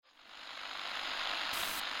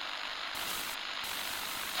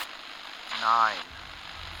9,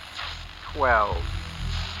 12.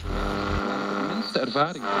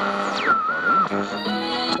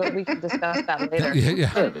 But we can discuss that later.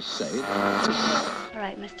 Yeah. All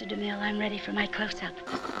right, Mr. DeMille, I'm ready for my close-up.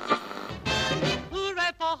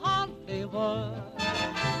 Hooray for Hollywood.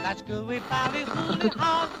 That's good, we Hollywood.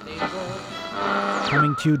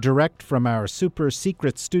 Coming to you direct from our super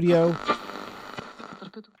secret studio.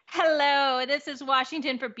 Hello, this is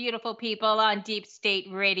Washington for Beautiful People on Deep State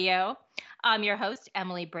Radio. I'm your host,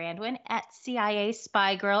 Emily Brandwin, at CIA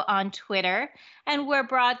Spy Girl on Twitter, and we're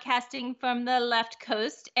broadcasting from the left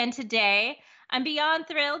coast. And today, I'm beyond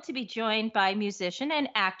thrilled to be joined by musician and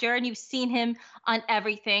actor, and you've seen him on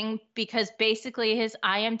everything because basically his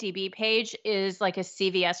IMDb page is like a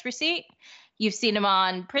CVS receipt. You've seen him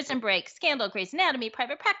on Prison Break, Scandal, Grey's Anatomy,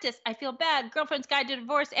 Private Practice, I Feel Bad, Girlfriend's Guide to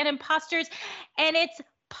Divorce, and Imposters, and it's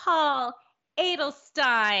Paul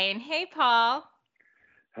Adelstein. Hey, Paul.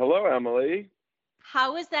 Hello, Emily.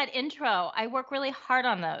 How was that intro? I work really hard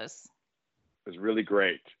on those. It was really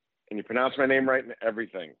great. And you pronounced my name right and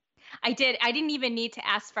everything. I did. I didn't even need to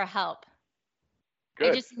ask for help.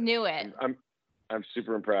 Good. I just knew it. I'm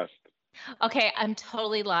super impressed. Okay, I'm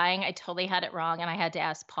totally lying. I totally had it wrong, and I had to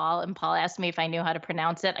ask Paul, and Paul asked me if I knew how to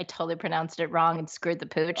pronounce it. I totally pronounced it wrong and screwed the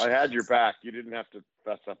pooch. I had your back. You didn't have to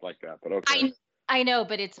fess up like that, but okay. I know,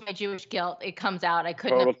 but it's my Jewish guilt. It comes out. I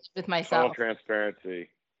couldn't have lived with myself. Total transparency.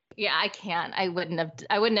 Yeah, I can't. I wouldn't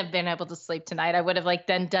have been able to sleep tonight. I would have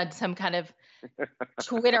then done some kind of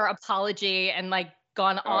Twitter apology and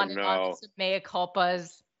gone on and on with some mea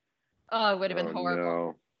culpas. Oh, it would have been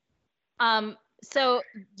horrible. No. So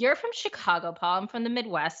you're from Chicago, Paul. I'm from the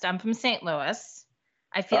Midwest. I'm from St. Louis.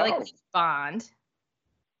 I feel like we bond.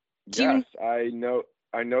 Yes, I know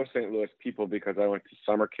St. Louis people because I went to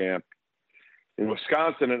summer camp in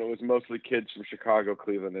Wisconsin, and it was mostly kids from Chicago,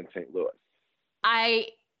 Cleveland, and St. Louis.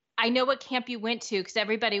 I know what camp you went to because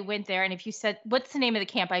everybody went there. And if you said, what's the name of the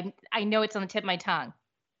camp? I know it's on the tip of my tongue.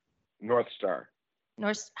 North Star.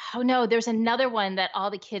 Oh, no, there's another one that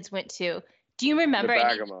all the kids went to. Do you remember?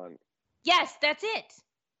 Bagamon. Yes, that's it.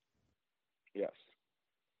 Yes.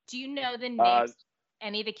 Do you know the names of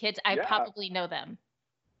any of the kids? I probably know them.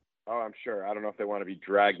 Oh, I'm sure. I don't know if they want to be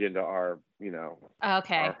dragged into our,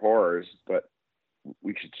 our horrors, but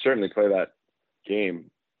we should certainly play that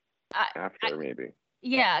game after, maybe.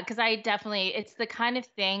 Yeah, because it's the kind of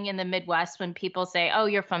thing in the Midwest when people say, oh,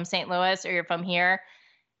 you're from St. Louis or you're from here.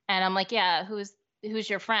 And I'm like, yeah, who's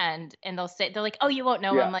your friend? And they're like, oh, you won't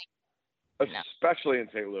know. Yeah. I'm like, especially in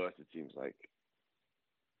St. Louis, it seems like.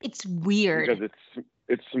 It's weird. Because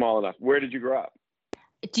it's small enough. Where did you grow up?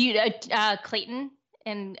 Do you, Clayton?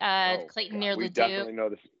 And Clayton near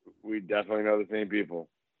Ladue? We definitely know the same people.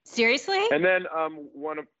 Seriously? And then Oh,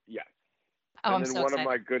 and then one of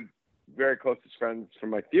my very closest friends from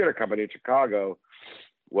my theater company in Chicago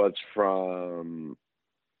was from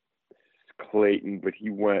Clayton, but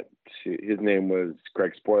his name was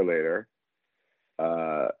Greg Spoilater,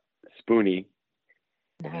 Spoonie,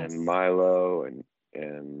 nice. And Milo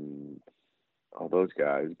and all those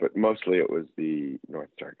guys, but mostly it was the North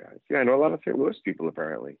Star guys. Yeah, I know a lot of St. Louis people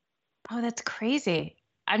apparently. Oh, that's crazy.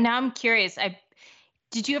 I'm curious.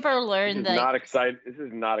 Did you ever learn This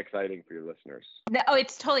is not exciting for your listeners. No,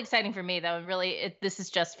 it's totally exciting for me though. Really, this is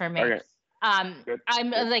just for me. Okay. Good.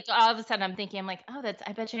 Like all of a sudden I'm thinking, I'm like, oh,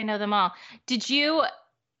 I bet you I know them all. Did you?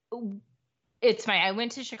 It's funny. I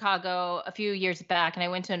went to Chicago a few years back, and I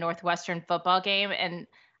went to a Northwestern football game, and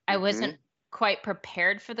I wasn't quite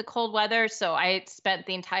prepared for the cold weather, so I spent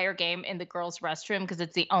the entire game in the girls' restroom because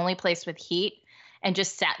it's the only place with heat, and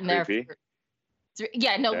just sat in there.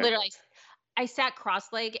 Literally. I sat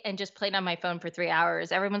cross-legged and just played on my phone for 3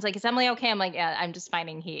 hours. Everyone's like, is Emily okay? I'm like, yeah, I'm just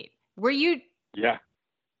finding heat. Were you? Yeah.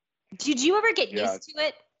 Did you ever get used to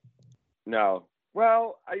it? No.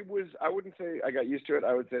 Well, I wouldn't say I got used to it.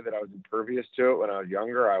 I would say that I was impervious to it when I was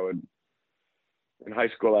younger. In high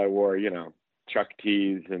school, I wore, Chuck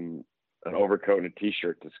tees and an overcoat and a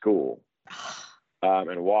t-shirt to school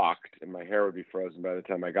and walked, and my hair would be frozen by the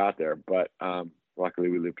time I got there. But luckily,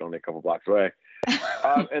 we lived only a couple blocks away.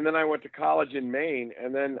 And then I went to college in Maine,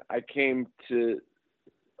 and then I came to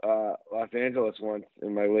Los Angeles once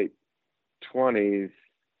in my late 20s,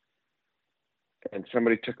 and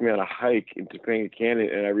somebody took me on a hike into Topanga Canyon,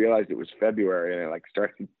 and I realized it was February, and I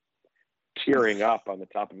started tearing up on the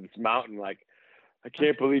top of this mountain, like, I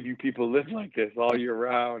can't believe you people live like this all year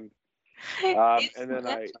round. And then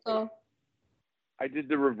I did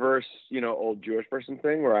the reverse, old Jewish person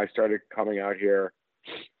thing where I started coming out here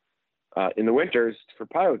in the winters for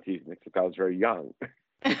pilot season, except I was very young.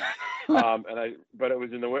 But it was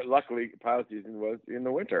luckily pilot season was in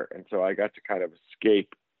the winter. And so I got to kind of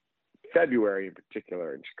escape February in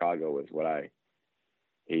particular in Chicago was what I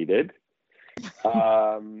hated.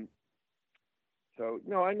 So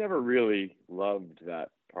no, I never really loved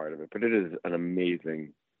that part of it, but it is an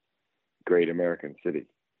amazing, great American city.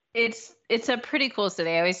 It's a pretty cool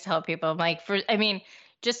city. I always tell people, I'm like,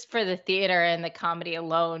 just for the theater and the comedy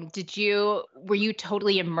alone, were you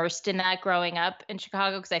totally immersed in that growing up in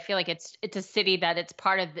Chicago? Because I feel like it's a city that it's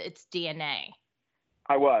part of its DNA.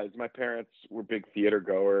 I was. My parents were big theater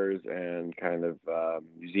goers and kind of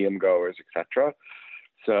museum goers, etc.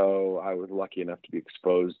 So I was lucky enough to be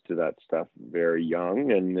exposed to that stuff very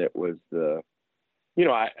young, and it was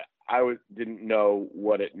didn't know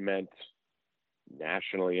what it meant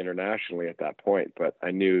nationally, internationally at that point, but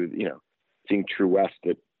I knew, seeing True West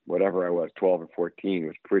at whatever I was, 12 or 14,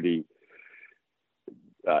 was pretty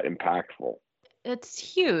impactful. It's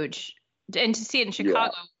huge, and to see it in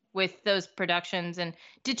Chicago with those productions. And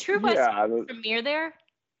did True West premiere there?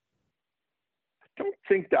 I don't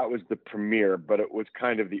think that was the premiere, but it was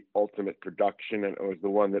kind of the ultimate production, and it was the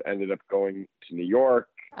one that ended up going to New York.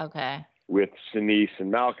 Okay. With Sinise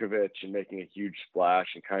and Malkovich, and making a huge splash,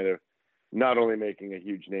 and kind of not only making a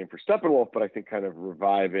huge name for Steppenwolf, but I think kind of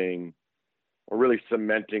reviving or really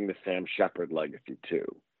cementing the Sam Shepard legacy too.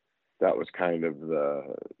 That was kind of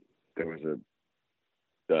the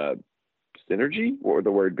synergy, what would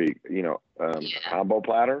the word be? Combo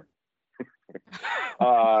platter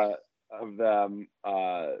of them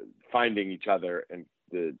finding each other and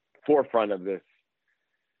the forefront of this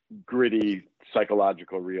gritty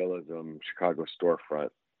psychological realism Chicago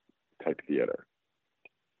storefront type theater.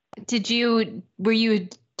 Did you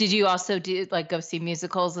also do go see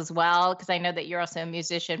musicals as well? Because I know that you're also a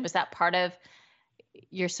musician. Was that part of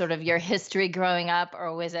your history growing up,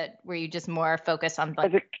 or were you just more focused on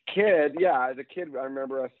as a kid? Yeah, as a kid, I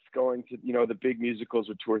remember us going to the big musicals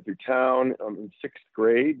would tour through town. In 6th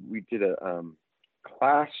grade, we did a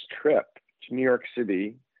class trip to New York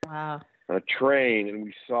City. Wow. On a train, and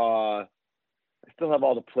we saw. I still have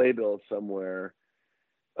all the playbills somewhere.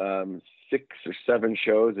 6 or 7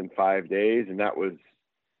 shows in 5 days, and that was,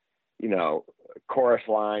 chorus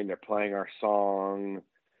line. They're playing our song.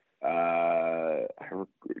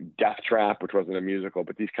 Death Trap, which wasn't a musical,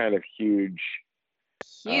 but these kind of huge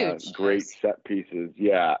great set pieces.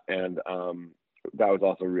 Yeah. And that was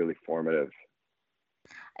also really formative.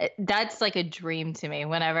 That's like a dream to me.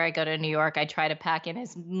 Whenever I go to New York, I try to pack in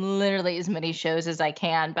literally as many shows as I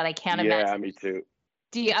can, but I can't imagine. Yeah, me too.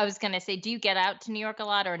 I was going to say, do you get out to New York a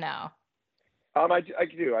lot or no? I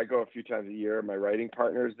do. I go a few times a year. My writing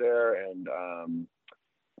partner's there, and I'm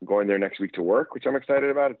going there next week to work, which I'm excited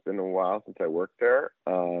about. It's been a while since I worked there.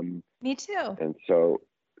 Me too. And so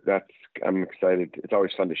I'm excited. It's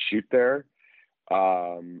always fun to shoot there.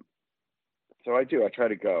 So I do. I try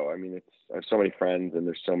to go. I mean, I have so many friends, and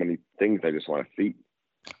there's so many things I just want to see.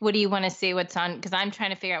 What do you want to see? What's on? Because I'm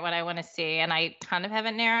trying to figure out what I want to see, and I kind of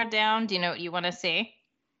haven't narrowed down. Do you know what you want to see?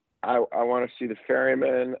 I want to see The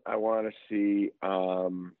Ferryman. I want to see.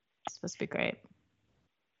 It's supposed to be great.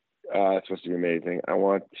 It's supposed to be amazing. I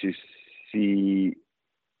want to see.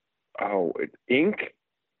 Ink,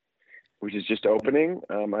 which is just opening.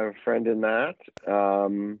 I have a friend in that.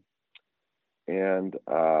 And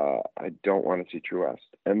I don't want to see True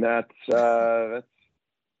West. And that's I'm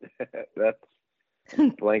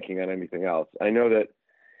blanking on anything else. I know that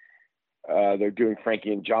they're doing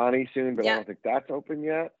Frankie and Johnny soon, but I don't think that's open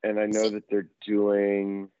yet. And I know that they're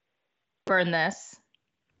doing Burn This.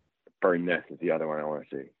 Burn This is the other one I want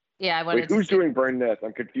to see. Yeah, I wanted. Wait, who's doing Burn This?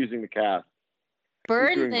 I'm confusing the cast.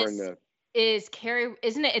 Burn This is Carrie,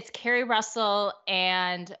 isn't it? It's Carrie Russell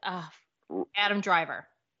and Adam Driver.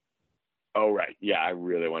 Oh, right. Yeah, I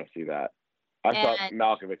really want to see that. I saw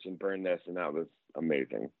Malkovich in Burn This, and that was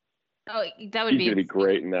amazing. Oh, that would He's going to be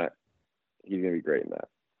great in that. He's going to be great in that.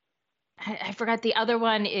 I forgot the other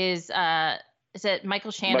one is it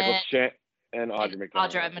Michael Shannon? And Audra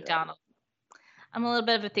McDonald. Audra McDonald. Yeah. I'm a little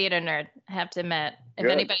bit of a theater nerd, I have to admit. If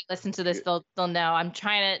Good. Anybody listens to this, they'll know. I'm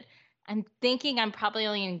thinking I'm probably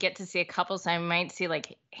only going to get to see a couple, so I might see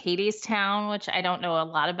like Hadestown, which I don't know a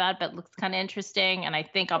lot about, but looks kind of interesting. And I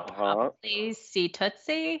think I'll probably see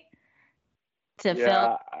Tootsie to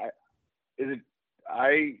film.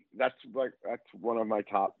 That's one of my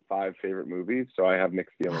top 5 favorite movies, so I have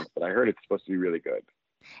mixed feelings, but I heard it's supposed to be really good.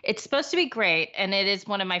 It's supposed to be great, and it is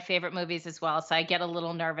one of my favorite movies as well, so I get a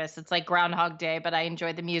little nervous. It's like Groundhog Day, but I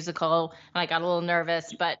enjoyed the musical, and I got a little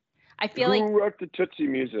nervous, but I feel Who wrote the Tootsie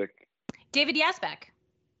music? David Yazbek.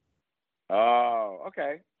 Oh,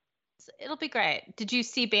 okay. So it'll be great. Did you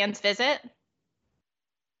see Band's Visit?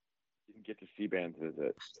 Didn't get to see Band's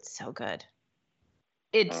Visit. So good.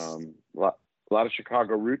 It's a lot of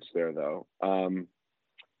Chicago roots there, though.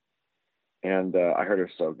 And I heard it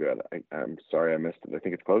was so good. I'm sorry I missed it. I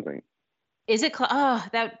think it's closing. Is it? Oh,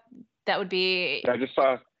 that would be. I just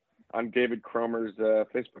saw on David Cromer's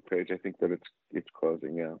Facebook page. I think that it's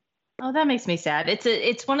closing. Yeah. Oh, that makes me sad.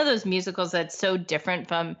 It's one of those musicals that's so different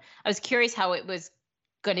from. I was curious how it was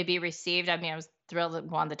going to be received. I mean, I was thrilled it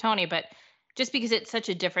won the Tony, but just because it's such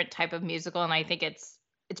a different type of musical, and I think it's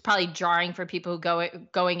probably jarring for people who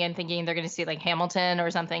going in thinking they're going to see like Hamilton or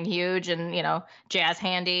something huge and jazz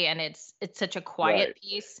handy, and it's such a quiet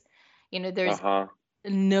piece. There's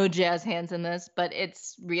no jazz hands in this, but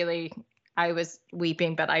it's really. I was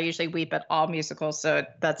weeping, but I usually weep at all musicals, so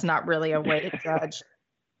that's not really a way to judge.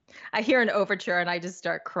 I hear an overture and I just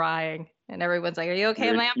start crying, and everyone's like, "Are you okay?"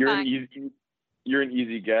 I'm fine. You're an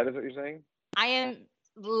easy get, is what you're saying? I am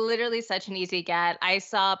literally such an easy get. I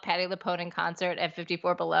saw Patti LuPone in concert at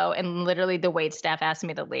 54 Below, and literally the wait staff asked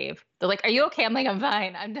me to leave. They're like, "Are you okay?" I'm like, "I'm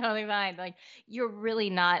fine. I'm totally fine." They're like, "You're really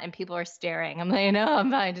not," and people are staring. I'm like, "No,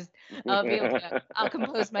 I'm fine. Just I'll be okay. I'll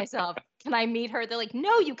compose myself. Can I meet her?" They're like,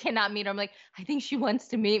 "No, you cannot meet her." I'm like, "I think she wants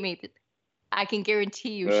to meet me." I can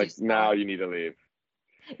guarantee you, They're she's like, now you need to leave.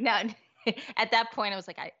 No, at that point, I was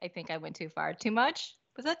like, I think I went too far. Too much?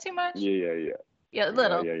 Was that too much? Yeah, a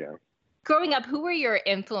little. Yeah. Growing up, who were your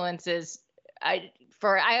influences?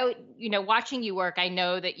 Watching you work, I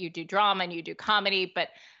know that you do drama and you do comedy, but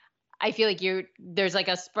I feel like there's like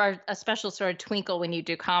a special sort of twinkle when you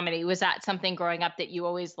do comedy. Was that something growing up that you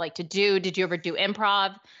always like to do? Did you ever do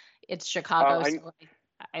improv? It's Chicago, so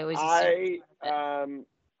I always assume.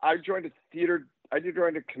 I joined a theater. I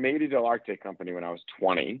joined a Commedia dell'arte company when I was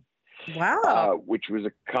 20. Wow. Which was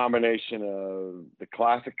a combination of the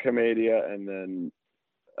classic Commedia and then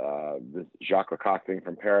the Jacques Lecoq thing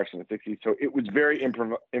from Paris in the 60s. So it was very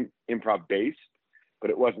improv based, but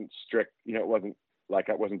it wasn't strict. It wasn't like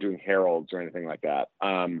I wasn't doing Heralds or anything like that.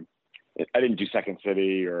 I didn't do Second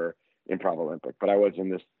City or Improv Olympic, but I was in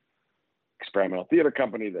this experimental theater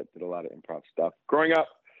company that did a lot of improv stuff. Growing up,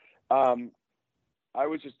 I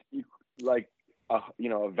was just like a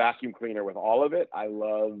vacuum cleaner with all of it. I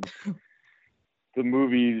loved the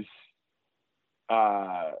movies,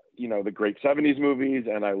 the great 70s movies,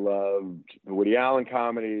 and I loved the Woody Allen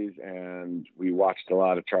comedies, and we watched a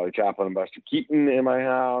lot of Charlie Chaplin and Buster Keaton in my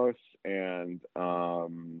house, and so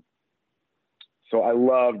I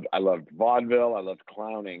loved vaudeville, I loved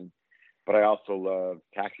clowning, but I also loved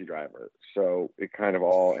Taxi Driver, so it kind of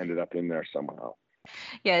all ended up in there somehow.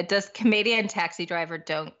 Yeah, it does. Comedian and Taxi Driver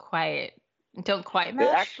don't quite match. They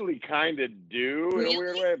actually kind of do Really? in a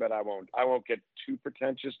weird way, but I won't get too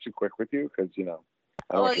pretentious too quick with you because I don't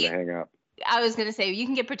want you to hang up. I was gonna say you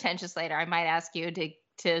can get pretentious later. I might ask you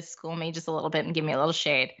to school me just a little bit and give me a little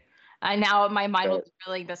shade. Now my mind will be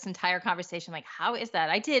really this entire conversation like, how is that?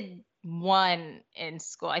 I did one in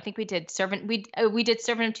school. I think we did Servant. We did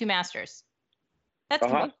Servant of Two Masters. That's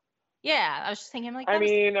yeah. I was just thinking like.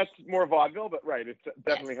 That's more vaudeville, but right, it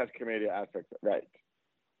definitely has comedic aspects, right?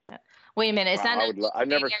 Wait a minute, is that? I've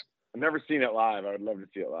never seen it live. I would love to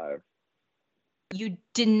see it live. You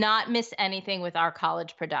did not miss anything with our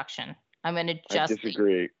college production. I'm going to just. I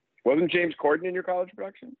disagree. Wasn't James Corden in your college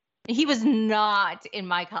production? He was not in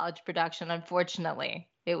my college production, unfortunately.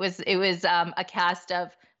 It was a cast of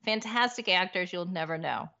fantastic actors you'll never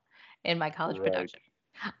know in my college production.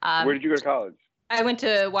 Where did you go to college? I went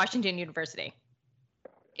to Washington University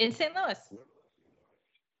in St. Louis.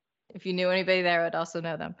 If you knew anybody there, I'd also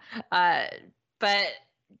know them. But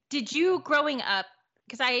did you growing up,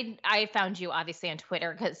 because I found you obviously on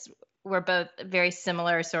Twitter because we're both very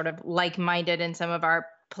similar, sort of like-minded in some of our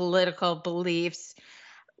political beliefs.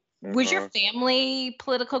 Was your family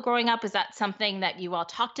political growing up? Was that something that you all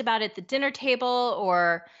talked about at the dinner table,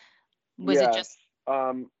 or was it just?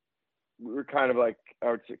 We were kind of like,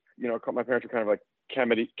 I would say, my parents were kind of like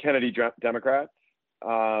Kennedy Democrats.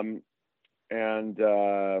 And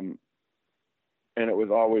it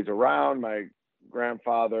was always around. My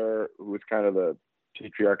grandfather, who was kind of the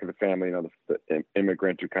patriarch of the family, the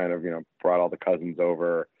immigrant who kind of, brought all the cousins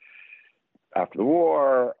over after the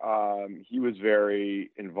war. He was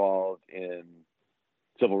very involved in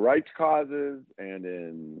civil rights causes and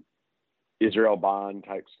in Israel bond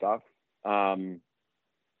type stuff.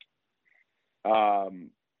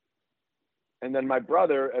 And then my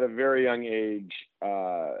brother, at a very young age,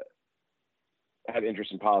 had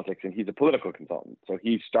interest in politics, and he's a political consultant. So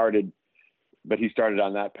he started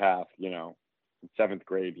on that path, in seventh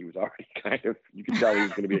grade. He was already kind of, you could tell he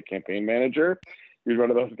was going to be a campaign manager. He was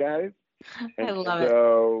one of those guys. And I love it.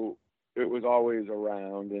 So it was always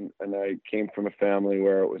around, and I came from a family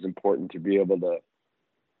where it was important to be able to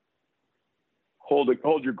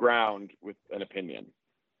hold your ground with an opinion.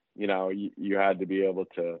 You know, you had to be able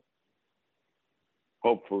to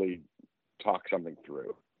hopefully talk something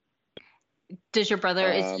through. Does your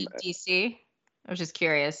brother, is he DC? I was just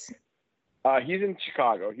curious. He's in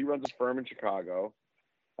Chicago. He runs a firm in Chicago.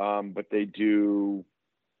 But they do,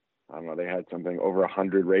 I don't know, they had something over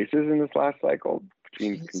 100 races in this last cycle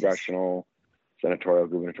between congressional, senatorial,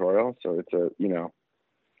 gubernatorial. So it's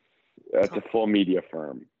it's a full media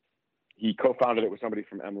firm. He co-founded it with somebody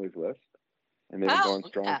from Emily's List, and they've been going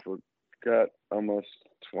strong for almost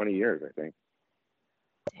 20 years, I think.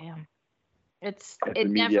 Damn. The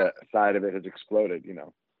media side of it has exploded, you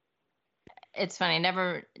know. It's funny.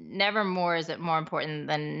 Never more is it more important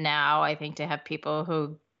than now, I think, to have people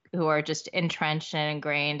who are just entrenched and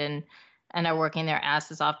ingrained and are working their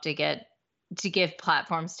asses off to give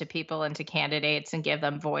platforms to people and to candidates and give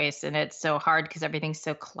them voice. And it's so hard because everything's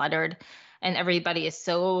so cluttered and everybody is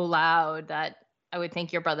so loud that I would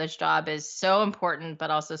think your brother's job is so important, but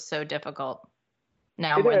also so difficult.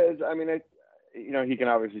 Now it is. I mean, he can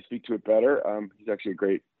obviously speak to it better. He's actually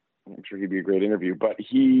I'm sure he'd be a great interview, but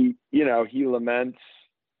he laments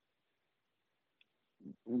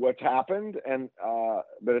what's happened. And,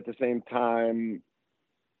 but at the same time,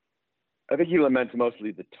 I think he laments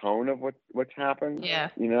mostly the tone of what's happened. Yeah.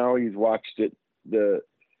 You know, he's watched the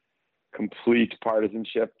complete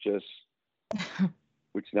partisanship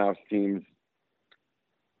which now seems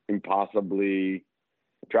impossibly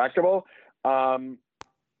tractable.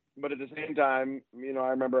 But at the same time, you know, I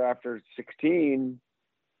remember after 16,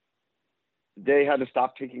 they had to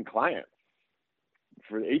stop taking clients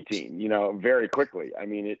for 18, you know, very quickly. I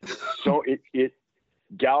mean, it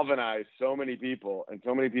galvanized so many people, and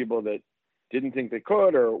so many people that didn't think they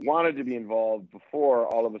could or wanted to be involved before,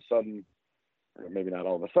 all of a sudden, or maybe not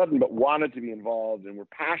all of a sudden, but wanted to be involved and were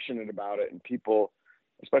passionate about it. And people,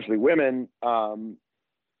 especially women,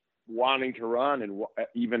 wanting to run, and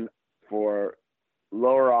even for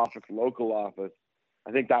lower office, local office,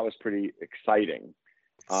 I think that was pretty exciting.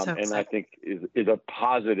 And I think is a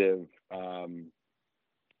positive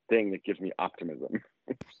thing that gives me optimism.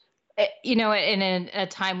 You know, in a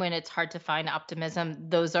time when it's hard to find optimism,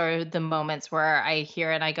 those are the moments where I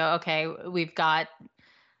hear and I go, okay,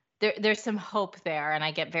 there's some hope there, and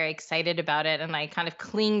I get very excited about it, and I kind of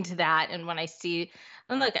cling to that. And when I see,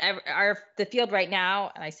 and look, the field right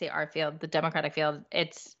now, and I say our field, the Democratic field,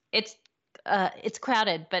 it's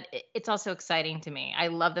crowded, but it's also exciting to me. I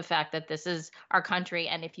love the fact that this is our country,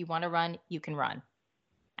 and if you want to run, you can run.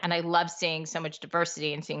 And I love seeing so much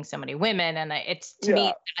diversity and seeing so many women, and to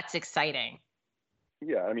me, that's exciting.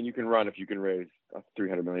 Yeah, I mean, you can run if you can raise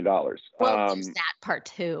 $300 million. Well, there's that part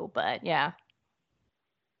too, but yeah.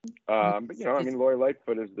 But you know, I mean, Lori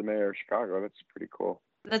Lightfoot is the mayor of Chicago. That's pretty cool.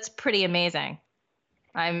 That's pretty amazing.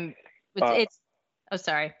 Oh,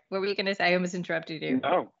 sorry. What were you going to say? I almost interrupted you.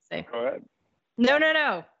 No, go ahead.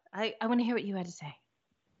 No. I want to hear what you had to say.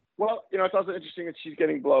 Well, you know, it's also interesting that she's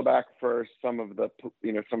getting blowback for some of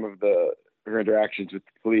her interactions with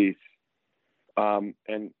the police.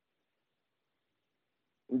 And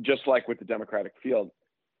just like with the Democratic field,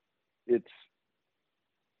 it's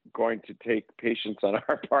going to take patience on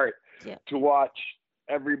our part to watch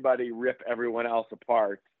everybody rip everyone else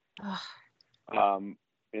apart in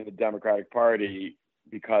the Democratic Party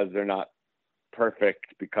because they're not perfect,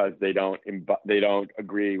 because they don't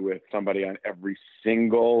agree with somebody on every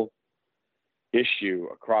single issue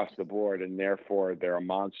across the board, and therefore they're a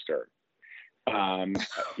monster.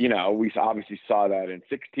 You know, we obviously saw that in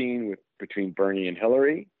 2016 between Bernie and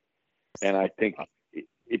Hillary, and I think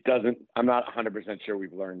it doesn't. I'm not 100% sure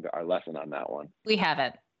we've learned our lesson on that one. We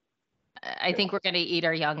haven't. I think we're going to eat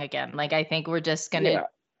our young again. Like, I think we're just going to. Yeah.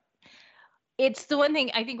 It's the one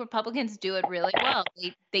thing I think Republicans do it really well.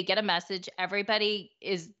 They get a message. Everybody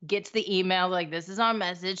gets the email like, this is our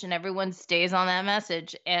message, and everyone stays on that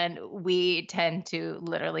message. And we tend to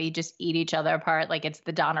literally just eat each other apart like it's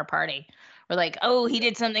the Donner Party. We're like, oh, he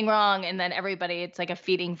did something wrong, and then everybody, it's like a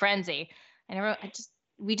feeding frenzy. And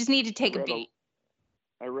we just need to take a beat.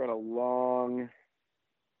 I read a long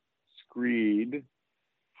screed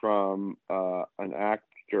from an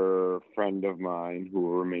actor friend of mine who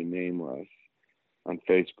will remain nameless on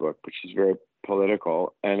Facebook, but she's very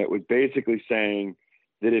political. And it was basically saying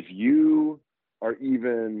that if you are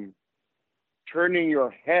even turning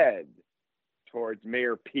your head towards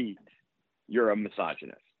Mayor Pete, you're a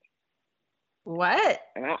misogynist. What?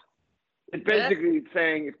 And it's basically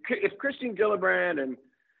saying if Christine Gillibrand and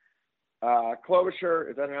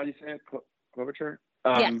Klobuchar, is that how you say it? Klobuchar?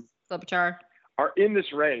 Yes, Klobuchar. Are in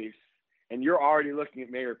this race, and you're already looking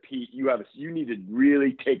at Mayor Pete, you need to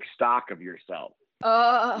really take stock of yourself.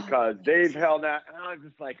 because they've held that, and I was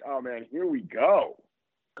just like, oh man, here we go.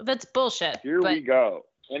 That's bullshit. Here we go.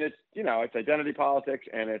 And it's, it's identity politics,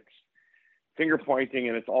 and it's finger pointing,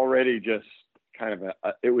 and it's already just kind of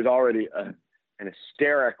it was already an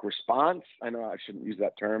hysteric response. I know I shouldn't use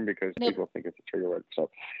that term because people think it's a trigger word. So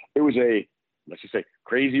it was let's just say,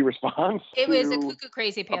 crazy response. It was a cuckoo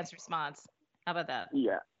crazy pants response. How about that?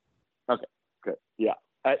 Yeah. Okay. Good. Yeah.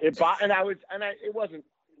 It wasn't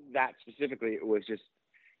that specifically. It was just,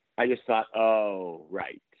 I just thought, oh,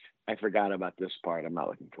 right. I forgot about this part. I'm not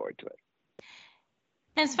looking forward to it.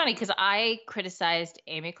 And it's funny because I criticized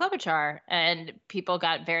Amy Klobuchar and people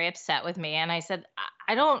got very upset with me. And I said,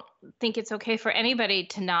 I don't think it's okay for anybody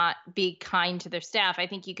to not be kind to their staff. I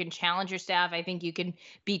think you can challenge your staff. I think you can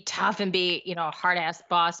be tough and be, a hard ass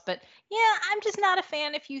boss. But yeah, I'm just not a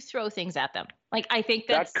fan if you throw things at them. Like, I think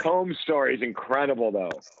that Combs story is incredible,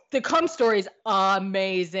 though. The Combs story is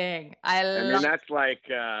amazing. I mean, that's like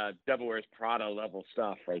Devil Wears Prada level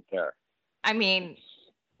stuff right there. I mean,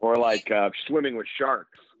 or like swimming with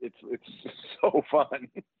sharks. It's so fun.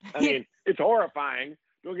 I mean, it's horrifying.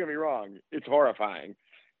 Don't get me wrong. It's horrifying.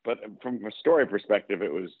 But from a story perspective,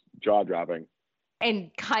 it was jaw-dropping. And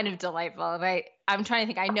kind of delightful. And I'm trying to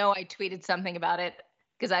think. I know I tweeted something about it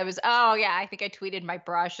because I was, I think I tweeted my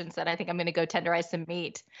brush and said, I think I'm going to go tenderize some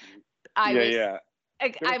meat. There's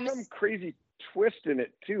some crazy twist in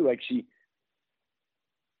it, too. Like, she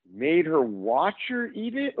made her watch her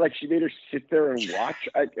eat it. Like, she made her sit there and watch.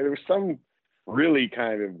 There was some really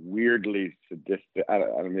kind of weirdly sadistic. I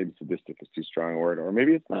don't know, maybe sadistic is too strong a word, or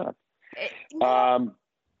maybe it's not.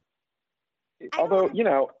 Although,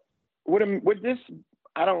 would this?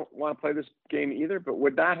 I don't want to play this game either, but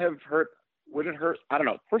would that have hurt? Would it hurt? I don't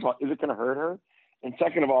know. First of all, is it going to hurt her? And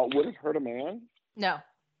second of all, would it hurt a man? No,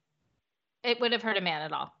 it would have hurt a man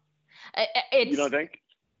at all. You don't think?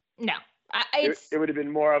 No. It would have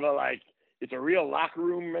been more of it's a real locker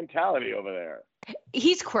room mentality over there.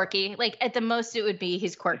 He's quirky. Like, at the most, it would be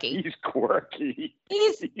he's quirky. He's quirky.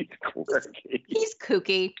 He's quirky. He's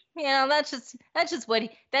kooky. That's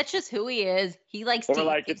just who he is. He likes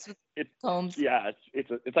to eat things with Combs. Yeah,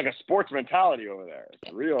 it's like a sports mentality over there.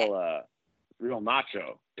 It's real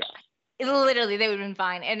macho. Yeah. Literally, they would have been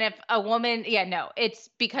fine. And if a woman, it's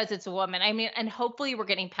because it's a woman. I mean, and hopefully we're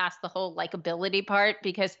getting past the whole likability part,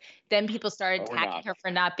 because then people started attacking her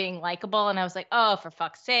for not being likable. And I was like, oh, for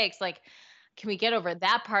fuck's sakes. Like, can we get over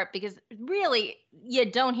that part? Because really, you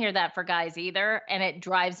don't hear that for guys either. And it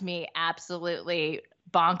drives me absolutely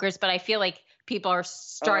bonkers. But I feel like people are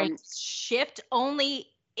starting to shift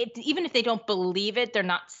even if they don't believe it, they're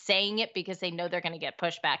not saying it because they know they're going to get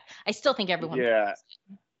pushback. I still think everyone believes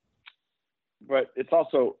it. But it's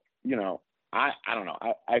also, I don't know.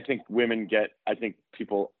 I think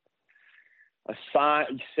people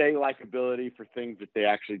say likability for things that they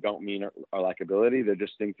actually don't mean are likability. They're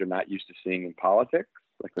just things they're not used to seeing in politics.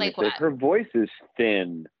 Like when they say her voice is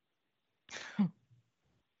thin. They're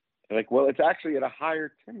like, well, it's actually at a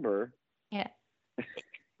higher timbre. Yeah.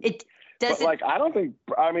 It doesn't. But I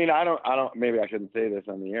don't, maybe I shouldn't say this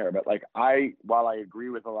on the air, but while I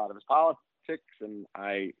agree with a lot of his politics and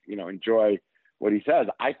I, enjoy what he says,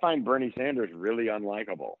 I find Bernie Sanders really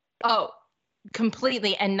unlikable. Oh,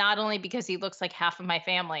 completely. And not only because he looks like half of my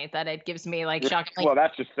family, that it gives me shocking. Well,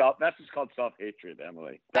 that's just called self-hatred,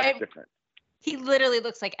 Emily. That's different. He literally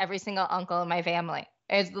looks like every single uncle in my family.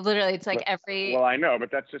 It's like every. Well, I know, but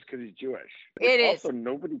that's just because he's Jewish. It's also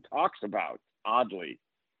nobody talks about, oddly.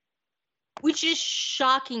 Which is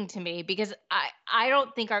shocking to me, because I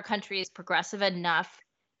don't think our country is progressive enough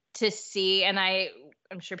to see, and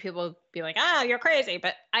I'm sure people will be like, you're crazy,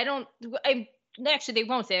 but actually they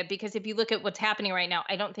won't say it, because if you look at what's happening right now,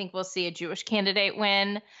 I don't think we'll see a Jewish candidate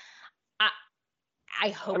win. I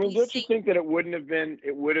hope. Don't you think that it would have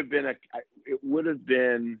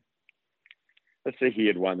been, let's say he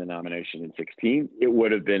had won the nomination in 2016, it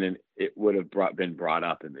would have been been brought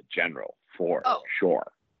up in the general for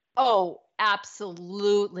sure. Oh,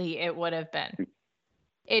 absolutely, it would have been.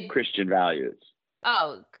 Christian values.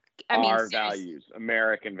 Oh, our values,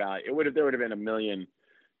 American value. There would have been a million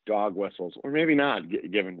dog whistles, or maybe not.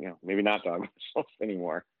 Given maybe not dog whistles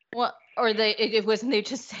anymore. Well, or it wasn't. They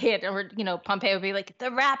just say it, or Pompeo would be like,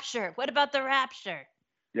 the rapture. What about the rapture?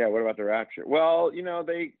 Yeah, what about the rapture? Well,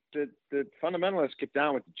 the fundamentalists get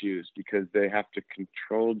down with the Jews because they have to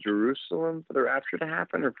control Jerusalem for the rapture to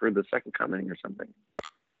happen, or for the second coming, or something.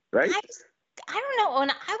 Right? I don't know.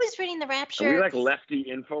 When I was reading the rapture, are we like lefty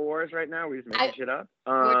InfoWars right now? We just making shit up.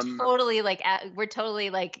 We're totally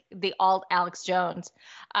like the alt Alex Jones.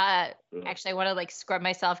 Actually, I want to scrub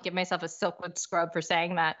myself, give myself a Silkwood scrub for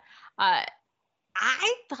saying that.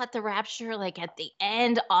 I thought the rapture, like at the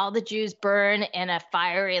end, all the Jews burn in a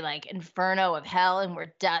fiery like inferno of hell, and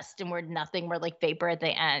we're dust and we're nothing. We're like vapor at the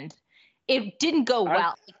end. It didn't go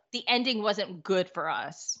well. The ending wasn't good for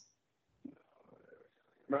us.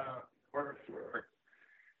 For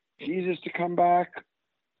Jesus to come back,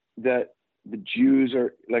 that the Jews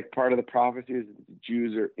are like part of the prophecy is that the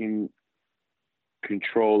Jews are in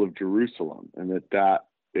control of Jerusalem, and that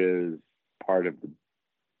is part of the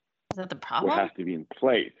Is that the problem? what has to be in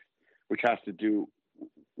place, which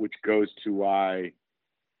goes to why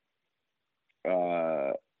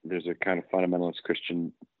there's a kind of fundamentalist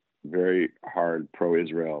Christian, very hard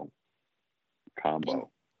pro-Israel combo.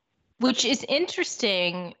 Which is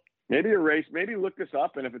interesting. Maybe look this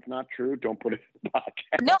up, and if it's not true, don't put it in the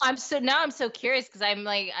podcast. No, I'm so curious because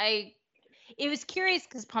it was curious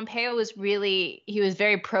because Pompeo was very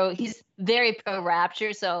pro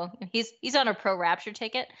rapture, so he's on a pro rapture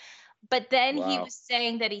ticket. But then he was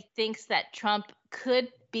saying that he thinks that Trump could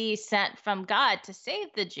be sent from God to save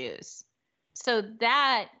the Jews. So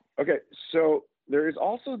that okay. So there is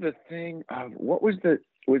also the thing of what was the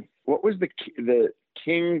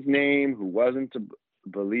king's name who wasn't a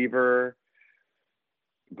believer,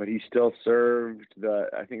 but he still served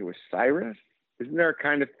I think it was Cyrus. Isn't there a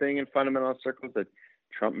kind of thing in fundamentalist circles that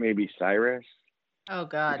Trump may be Cyrus? Oh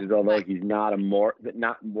God! Which is, although he's not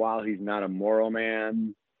while he's not a moral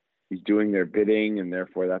man, he's doing their bidding, and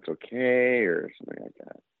therefore that's okay, or something like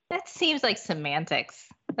that. That seems like semantics.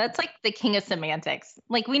 That's like the king of semantics.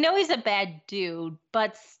 Like we know he's a bad dude,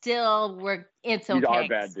 but still it's okay. He's our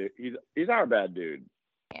bad dude. He's our bad dude.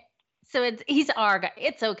 Yeah. So he's our guy.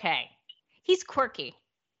 It's okay. He's quirky.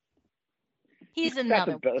 He's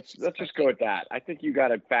another. Let's just go with that. I think you got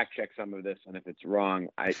to fact check some of this, and if it's wrong,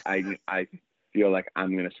 I feel like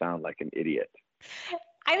I'm going to sound like an idiot.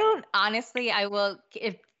 I don't honestly. I will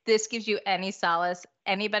if this gives you any solace.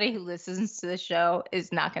 Anybody who listens to the show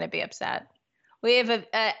is not going to be upset. We have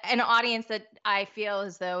an audience that I feel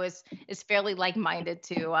as though is fairly like-minded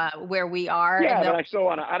to where we are. Yeah, but I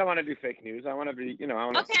don't want to do fake news. I want to be, I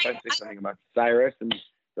want to say something about Cyrus and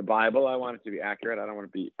the Bible. I want it to be accurate. I don't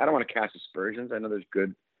want to cast aspersions. I know there's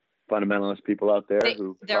good fundamentalist people out there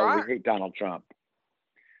who hate Donald Trump.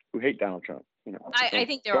 I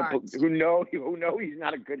think there are who know he's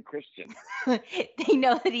not a good Christian. They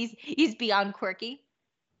know that he's beyond quirky.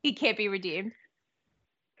 He can't be redeemed.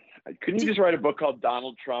 Couldn't you just write a book called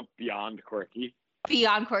Donald Trump Beyond Quirky?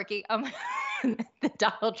 Beyond Quirky. The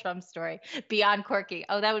Donald Trump story. Beyond Quirky.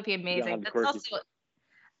 Oh, that would be amazing. That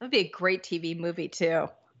would be a great TV movie too.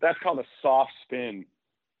 That's called a soft spin.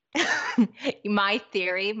 My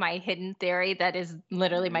hidden theory that is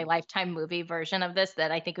literally my lifetime movie version of this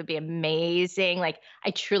that I think would be amazing. Like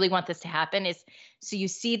I truly want this to happen is so you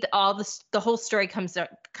see the whole story comes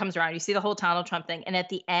around. You see the whole Donald Trump thing. And at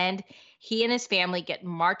the end, he and his family get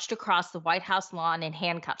marched across the White House lawn in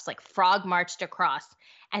handcuffs, like frog marched across.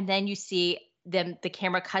 And then you see them, the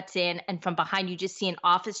camera cuts in and from behind you just see an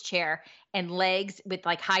office chair and legs with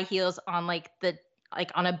like high heels on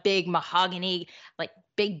on a big mahogany, like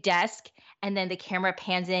big desk. And then the camera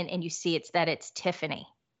pans in and you see it's Tiffany.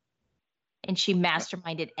 And she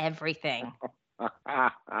masterminded everything.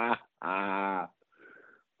 Where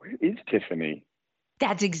is Tiffany?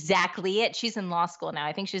 That's exactly it. She's in law school now.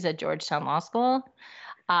 I think she's at Georgetown Law School.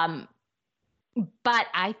 But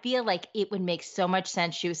I feel like it would make so much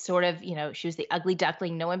sense. She was sort of, she was the ugly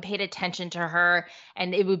duckling. No one paid attention to her.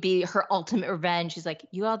 And it would be her ultimate revenge. She's like,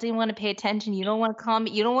 you all didn't want to pay attention. You don't want to call me.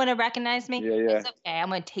 You don't want to recognize me. Yeah. It's okay. I'm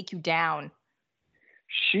going to take you down.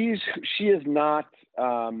 She is not,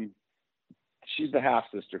 she's the half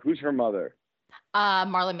sister. Who's her mother?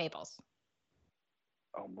 Marla Maples.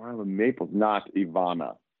 Oh, Marla Maples, not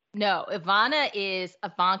Ivana. No, Ivana is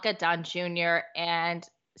Ivanka, Don Jr., and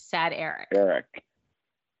Sad Eric.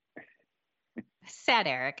 Sad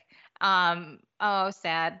Eric.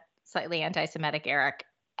 Sad, slightly anti-Semitic Eric.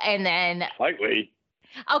 And then slightly.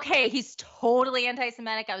 Okay, he's totally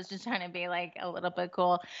anti-Semitic. I was just trying to be like a little bit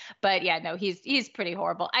cool. But yeah, no, he's pretty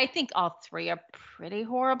horrible. I think all three are pretty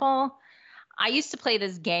horrible. I used to play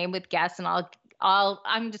this game with guests and I'm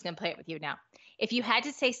just gonna play it with you now. If you had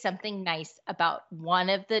to say something nice about one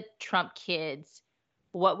of the Trump kids,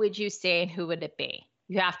 what would you say and who would it be?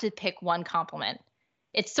 You have to pick one compliment.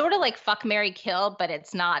 It's sort of like fuck, marry, kill, but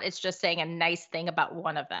it's not. It's just saying a nice thing about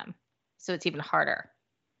one of them. So it's even harder.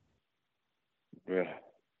 Yeah.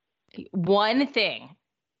 One thing.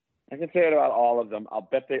 I can say it about all of them. I'll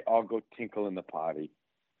bet they all go tinkle in the potty.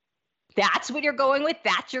 That's what you're going with?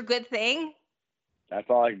 That's your good thing? That's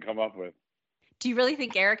all I can come up with. Do you really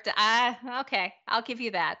think Eric... okay, I'll give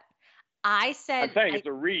you that. I'm saying it's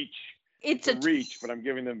a reach. It's a a reach, but I'm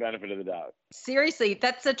giving them benefit of the doubt. Seriously,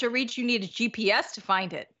 that's such a reach. You need a GPS to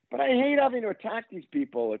find it. But I hate having to attack these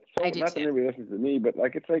people. It's so, I do not that too. nobody listens to me, but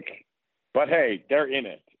like it's like, but hey, they're in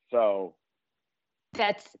it, so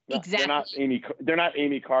That's exactly. They're not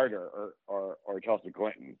Amy Carter or Chelsea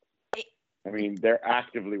Clinton. I mean, they're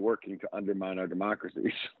actively working to undermine our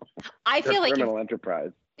democracy. So I feel like criminal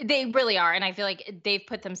enterprise. they really are, and I feel like they've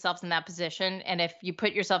put themselves in that position. And if you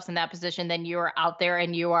put yourselves in that position, then you are out there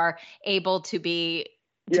and you are able to be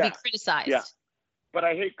criticized. Yeah. But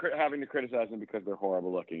I hate having to criticize them because they're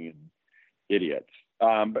horrible looking and idiots.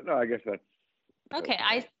 But no, I guess that's okay.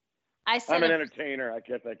 I said I'm an entertainer. I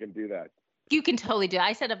guess I can do that. You can totally do it.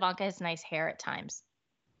 I said Ivanka has nice hair at times.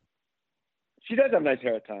 She does have nice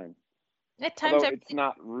hair at times. At times, although it's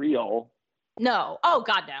not real. No. Oh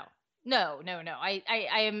God, no. No. I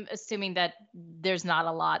am assuming that there's not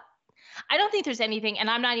a lot. I don't think there's anything, and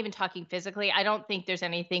I'm not even talking physically. I don't think there's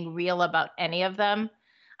anything real about any of them.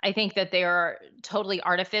 I think that they are totally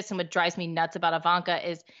artifice. And what drives me nuts about Ivanka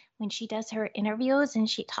is when she does her interviews and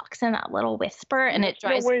she talks in that little whisper, and it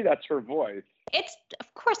drives. No way, that's her voice.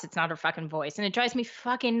 Of course, it's not her fucking voice, and it drives me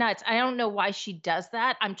fucking nuts. I don't know why she does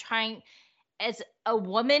that. As a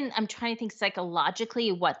woman, I'm trying to think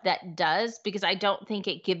psychologically what that does, because I don't think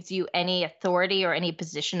it gives you any authority or any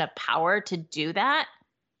position of power to do that.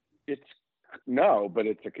 But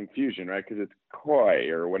it's a confusion, right? Because it's coy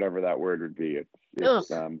or whatever that word would be.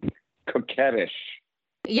 It's coquettish.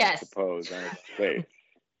 Yes. I suppose on its face.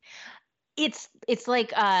 It's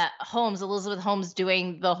like Elizabeth Holmes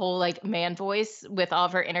doing the whole like man voice with all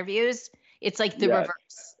of her interviews. It's like the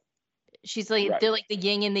reverse. She's like they're like the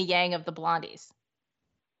yin and the yang of the blondies.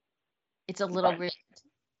 It's a little weird.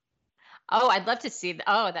 Oh, I'd love to see.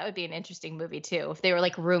 That would be an interesting movie too. If they were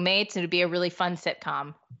like roommates, it would be a really fun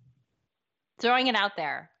sitcom. Throwing it out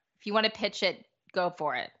there. If you want to pitch it, go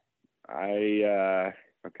for it.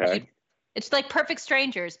 Okay. It's like Perfect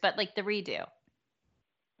Strangers, but like the redo.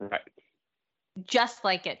 Right. Just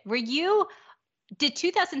like it. Did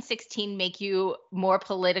 2016 make you more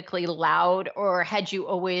politically loud, or had you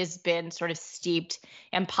always been sort of steeped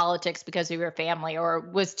in politics because of your family, or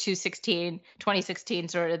was 2016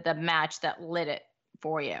 sort of the match that lit it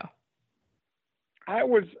for you? I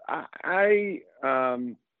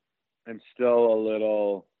am still a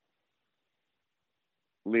little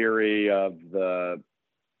leery of the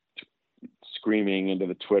screaming into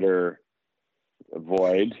the Twitter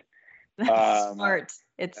void. That's smart.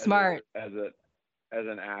 It's smart. As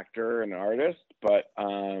an actor and artist, but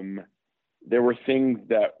there were things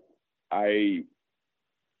that I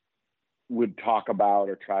would talk about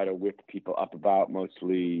or try to whip people up about,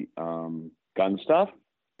 mostly gun stuff.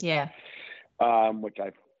 Yeah. Which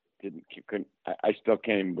I I still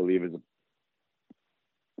can't even believe is a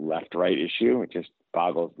left-right issue. It just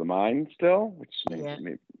boggles the mind still, which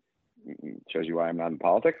maybe shows you why I'm not in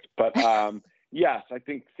politics. But yes, I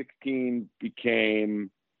think 16 became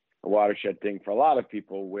a watershed thing for a lot of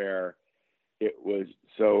people, where it was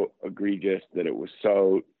so egregious that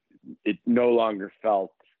it no longer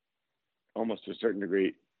felt, almost to a certain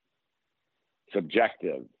degree,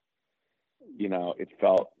 subjective. It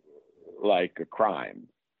felt like a crime.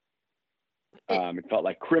 It felt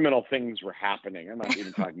like criminal things were happening. I'm not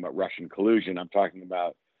even talking about Russian collusion. I'm talking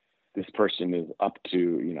about this person is up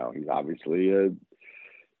to, he's obviously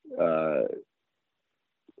an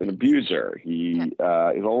abuser. He is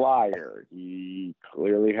a liar. He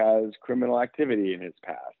clearly has criminal activity in his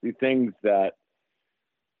past. These things that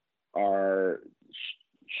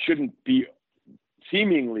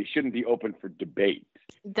seemingly shouldn't be open for debate.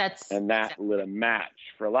 That lit a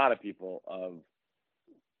match for a lot of people of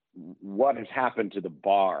what has happened to the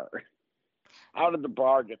bar. How did the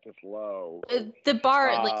bar get this low? The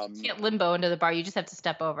bar, you can't limbo into the bar. You just have to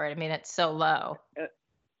step over it. I mean, it's so low.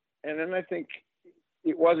 And then I think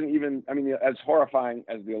it wasn't even, as horrifying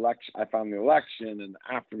as the election, I found the election and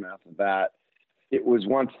the aftermath of that, it was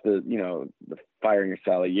once the firing of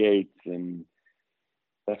Sally Yates, and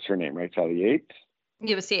that's her name, right? Sally Yates?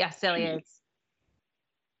 Sally Yates.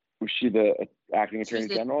 Was she the acting attorney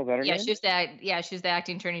general? Is that her name? She was the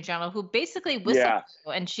acting attorney general who basically whistled,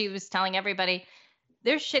 and she was telling everybody,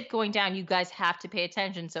 there's shit going down. You guys have to pay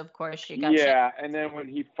attention. So of course she got shit. And then when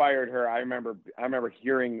he fired her, I remember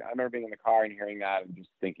being in the car and hearing that and just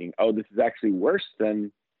thinking, oh, this is actually worse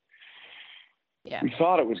than we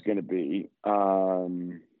thought it was going to be. So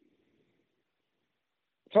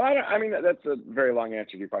that's a very long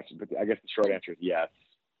answer to your question, but I guess the short answer is yes.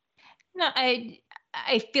 No,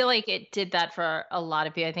 I feel like it did that for a lot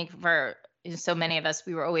of people. I think for so many of us,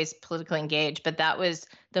 we were always politically engaged, but that was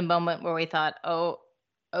the moment where we thought, oh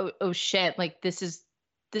shit, like this is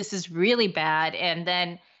this is really bad. And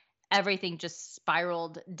then everything just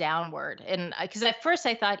spiraled downward. And because at first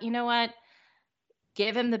I thought, you know what?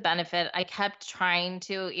 Give him the benefit. I kept trying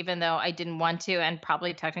to, even though I didn't want to, and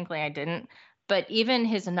probably technically I didn't. But even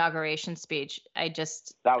his inauguration speech, that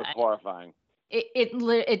was horrifying.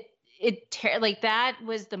 Like that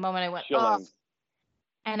was the moment I went, Chilling. oh.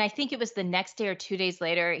 And I think it was the next day or 2 days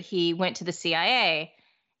later, he went to the CIA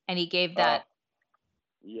and he gave that.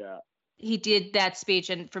 Yeah. He did that speech.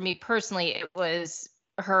 And for me personally, it was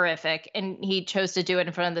horrific. And he chose to do it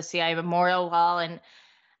in front of the CIA memorial wall. And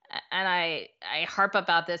I harp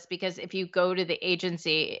about this because if you go to the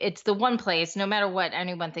agency, it's the one place, no matter what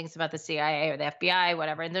anyone thinks about the CIA or the FBI,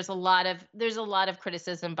 whatever. And there's a lot of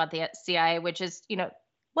criticism about the CIA, which is,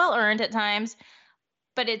 well earned at times,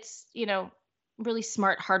 but it's, really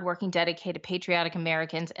smart, hardworking, dedicated, patriotic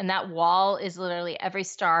Americans. And that wall is literally every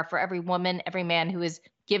star for every woman, every man who has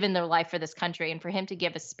given their life for this country. And for him to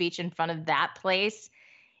give a speech in front of that place,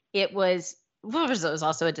 it was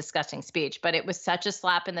also a disgusting speech, but it was such a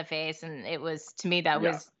slap in the face. And it was, to me, I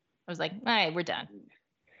was like, all right, we're done.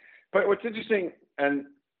 But what's interesting, and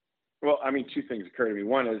well, I mean, two things occur to me.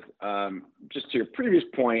 One is just to your previous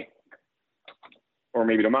point, or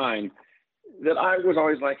maybe to mine, that I was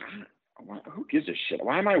always like, who gives a shit?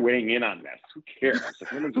 Why am I weighing in on this? Who cares?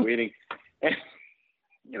 If no one's waiting, and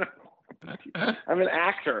I'm an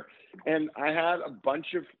actor, and I had a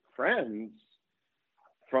bunch of friends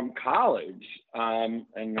from college, and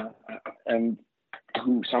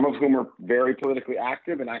who, some of whom are very politically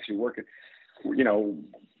active and actually work at,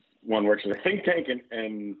 one works in a think tank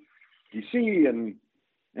in DC, and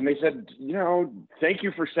they said, thank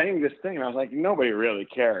you for saying this thing. And I was like, nobody really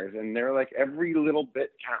cares. And they're like, every little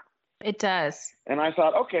bit counts. It does. And I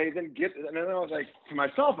thought, okay, then and then I was like, to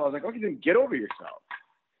myself, I was like, okay, then get over yourself.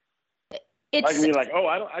 It's I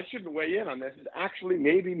shouldn't weigh in on this. It's actually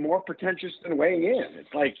maybe more pretentious than weighing in.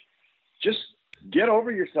 It's like, just get over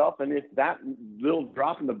yourself. And if that little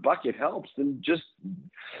drop in the bucket helps, then just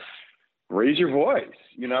raise your voice,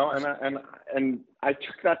 and I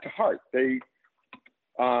took that to heart. They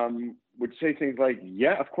would say things like,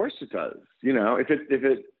 yeah, of course it does. If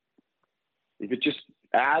it just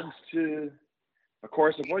adds to a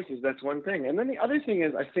chorus of voices, that's one thing. And then the other thing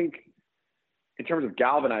is, I think, in terms of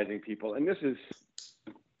galvanizing people, and this is,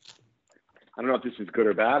 I don't know if this is good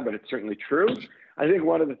or bad, but it's certainly true. I think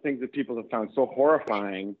one of the things that people have found so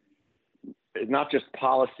horrifying is not just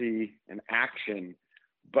policy and action,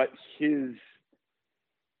 but his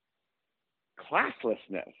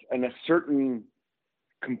classlessness and a certain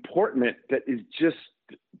comportment that is just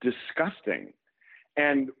disgusting.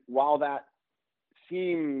 And while that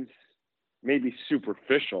seems maybe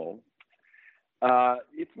superficial,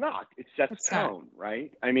 it's not. It sets tone,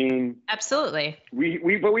 right? I mean, absolutely.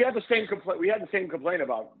 But we had the same complaint. We had the same complaint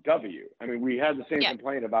about W. I mean, we had the same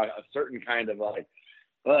complaint about a certain kind of like,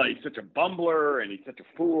 he's such a bumbler and he's such a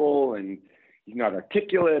fool and he's not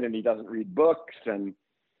articulate and he doesn't read books and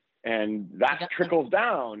that trickles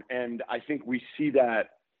down. And I think we see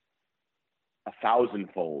that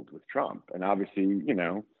 1,000-fold with Trump. And obviously,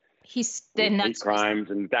 he's hate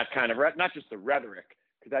crimes and that kind of not just the rhetoric,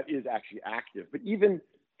 because that is actually active, but even,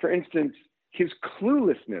 for instance, his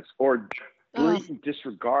cluelessness or blatant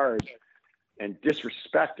disregard and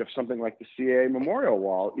disrespect of something like the CIA memorial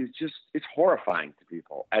wall is it's horrifying to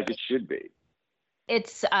people, as it should be.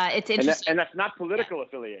 It's interesting. And that's not political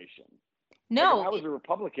affiliation. No. If I was a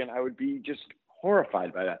Republican, I would be just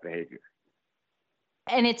horrified by that behavior.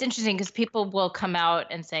 And it's interesting because people will come out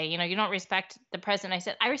and say, you don't respect the president. I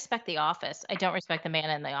said, I respect the office. I don't respect the man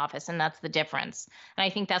in the office. And that's the difference. And I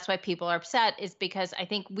think that's why people are upset, is because I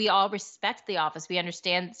think we all respect the office. We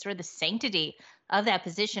understand sort of the sanctity of that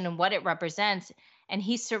position and what it represents. And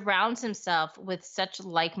he surrounds himself with such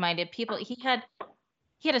like-minded people. He had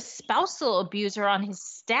a spousal abuser on his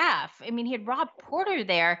staff. I mean, he had Rob Porter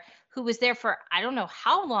there, who was there for I don't know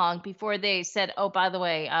how long before they said, oh, by the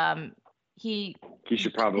way, he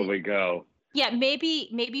should probably go. Yeah, maybe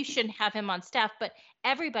you shouldn't have him on staff, but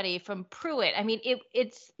everybody from Pruitt. I mean,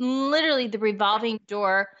 it's literally the revolving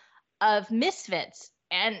door of misfits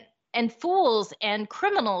and fools and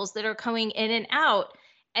criminals that are coming in and out.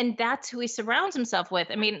 And that's who he surrounds himself with.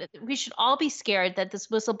 I mean, we should all be scared that this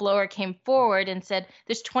whistleblower came forward and said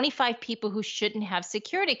there's 25 people who shouldn't have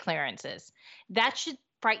security clearances. That should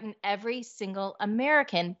frighten every single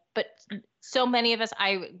American. But so many of us,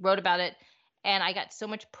 I wrote about it, and I got so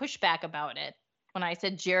much pushback about it when I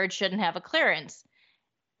said Jared shouldn't have a clearance.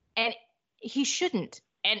 And he shouldn't.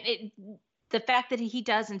 And the fact that he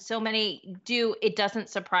does and so many do, it doesn't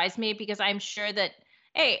surprise me, because I'm sure that,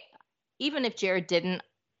 hey, even if Jared didn't,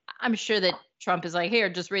 I'm sure that Trump is like, here,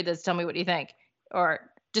 just read this. Tell me what you think.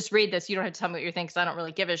 Or just read this. You don't have to tell me what you think because I don't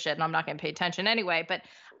really give a shit and I'm not going to pay attention anyway. But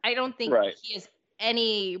I don't think Right. he has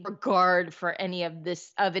any regard for any of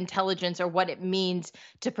this of intelligence or what it means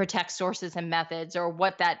to protect sources and methods or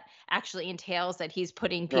what that actually entails that he's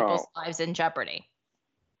putting people's lives in jeopardy.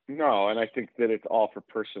 No, and I think that it's all for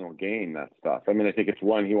personal gain, that stuff. I mean, I think it's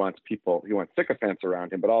one, he wants sycophants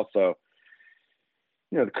around him, but also,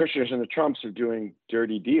 you know, the Kushners and the Trumps are doing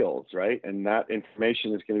dirty deals, right? And that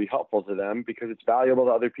information is going to be helpful to them because it's valuable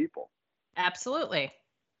to other people. Absolutely.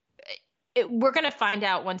 We're going to find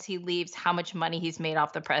out once he leaves how much money he's made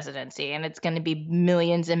off the presidency, and it's going to be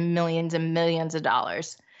millions and millions and millions of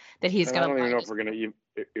dollars that he's going to. I don't even know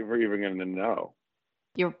if we're even going to know.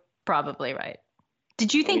 You're probably right.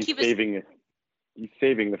 Did you think he's saving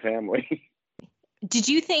the family? Did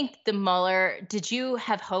you think did you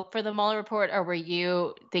have hope for the Mueller report, or were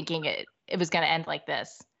you thinking it was going to end like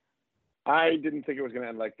this? I didn't think it was going to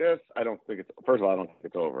end like this. First of all, I don't think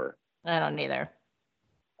it's over. I don't either.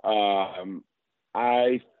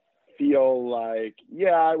 I feel like,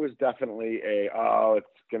 I was definitely it's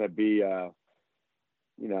going to be a,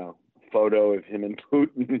 photo of him and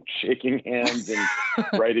Putin shaking hands and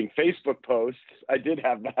writing Facebook posts. I did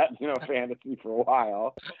have that, fantasy for a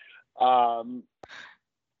while. And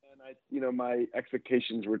my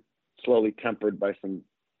expectations were slowly tempered by some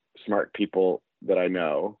smart people that I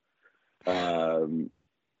know.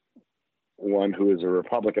 One who is a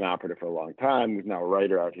Republican operative for a long time, who's now a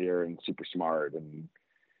writer out here and super smart and,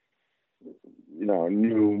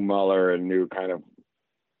 knew Mueller and knew kind of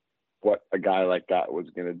what a guy like that was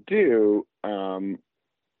going to do.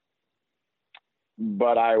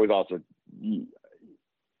 But I was also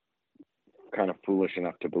kind of foolish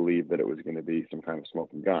enough to believe that it was going to be some kind of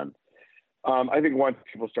smoking gun. I think once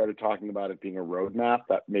people started talking about it being a roadmap,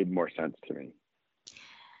 that made more sense to me.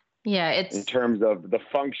 Yeah, it's in terms of the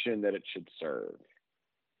function that it should serve,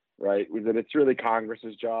 right? Was that it's really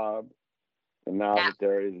Congress's job, and now that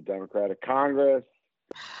there is a Democratic Congress,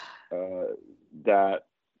 that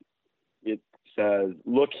it says,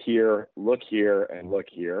 look here, and look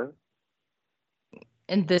here.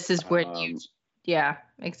 And this is where yeah,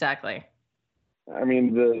 exactly. I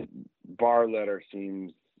mean, the Barr letter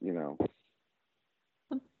seems,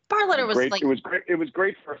 Barr letter was great. like It was great. It was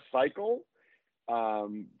great for a cycle.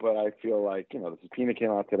 But I feel like, the subpoena came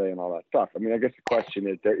out today and all that stuff. I mean, I guess the question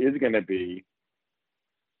is, there is going to be,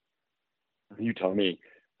 you tell me,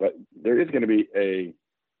 but there is going to be a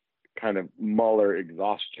kind of Mueller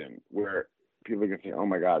exhaustion where people are going to say, oh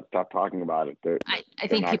my God, stop talking about it. I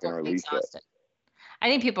think people are exhausted. I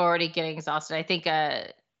think people are already getting exhausted. I think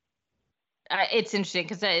it's interesting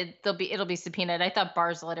because it'll be subpoenaed. I thought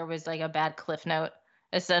Barr's letter was like a bad cliff note.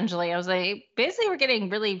 Essentially, I was like, basically, we're getting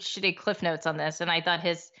really shitty cliff notes on this, and I thought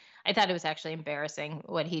it was actually embarrassing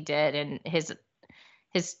what he did and his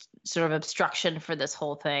sort of obstruction for this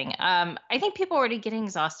whole thing. I think people are already getting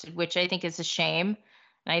exhausted, which I think is a shame,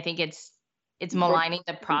 and I think it's maligning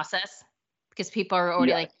the process because people are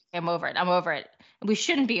already like, I'm over it, and we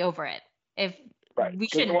shouldn't be over it. We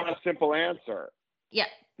shouldn't. They want a simple answer. Yeah.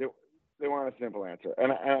 They want a simple answer,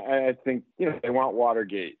 and I think they want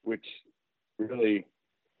Watergate, which really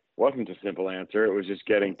wasn't a simple answer. It was just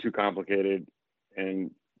getting too complicated,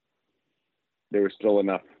 and there was still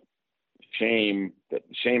enough shame that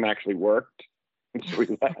shame actually worked. And so we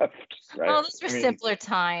left. Right? Oh, those were simpler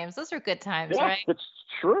times. Those were good times, right? It's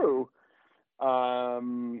true. There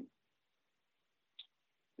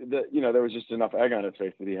was just enough egg on his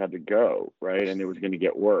face that he had to go, right? And it was going to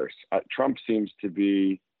get worse. Trump seems to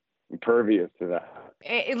be impervious to that.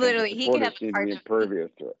 Literally, he could have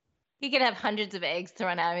impervious to it. He could have hundreds of eggs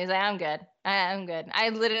thrown at him. He's like, I'm good. I'm good. I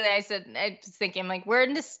was thinking, like, we're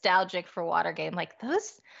nostalgic for Watergate. I'm like,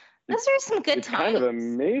 those are some good times. It's kind of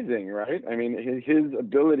amazing, right? I mean, his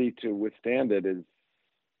ability to withstand it is.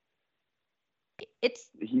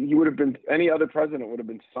 He would have been, any other president would have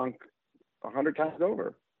been sunk 100 times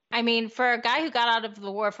over. I mean, for a guy who got out of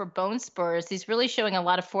the war for bone spurs, he's really showing a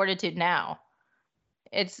lot of fortitude now.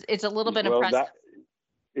 It's a little bit impressive.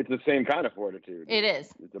 It's the same kind of fortitude. It is.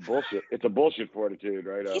 It's a bullshit fortitude,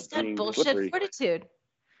 right? He's got bullshit fortitude.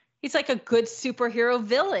 He's like a good superhero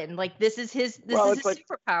villain. Like this is his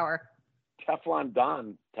superpower. Teflon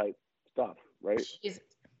Don type stuff, right? Jeez.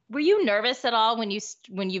 Were you nervous at all when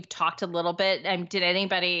you've talked a little bit? Did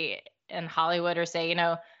anybody in Hollywood or say,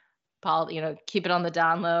 Paul, keep it on the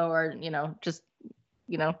down low, or just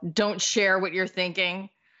don't share what you're thinking?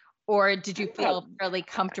 Or did you feel fairly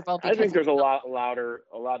comfortable? I think there's a lot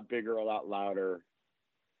bigger, a lot louder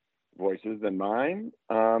voices than mine.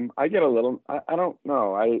 I get a little, I don't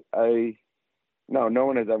know. No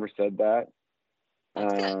one has ever said that.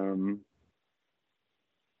 That's good.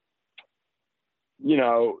 You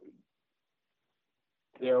know,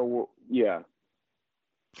 yeah.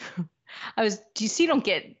 You don't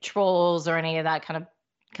get trolls or any of that kind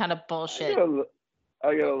of bullshit.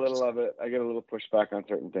 I get a little of it. I get a little pushback on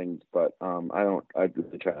certain things, but I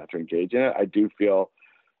really try not to engage in it. I do feel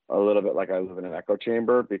a little bit like I live in an echo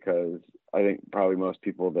chamber, because I think probably most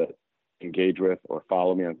people that engage with or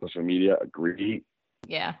follow me on social media agree.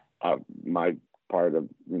 Yeah. My part of,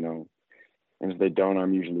 and if they don't,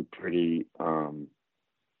 I'm usually pretty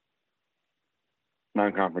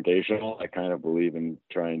non-confrontational. I kind of believe in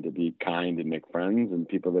trying to be kind and make friends, and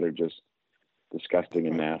people that are just disgusting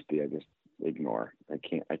and nasty, I just ignore. I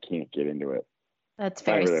can't get into it. That's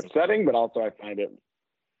very really upsetting, but also I find it,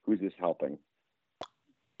 who's this helping?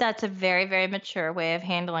 That's a very, very mature way of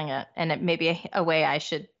handling it, and it may be a way I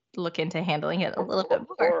should look into handling it a little bit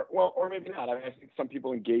more. Or maybe not. I mean, I think some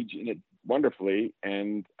people engage in it wonderfully,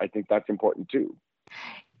 and I think that's important too.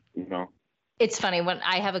 It's funny when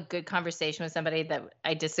I have a good conversation with somebody that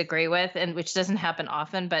I disagree with, and which doesn't happen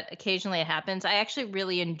often, but occasionally it happens. I actually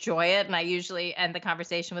really enjoy it, and I usually end the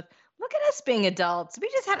conversation with, "Look at us being adults. We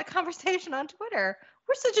just had a conversation on Twitter.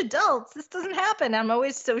 We're such adults. This doesn't happen." I'm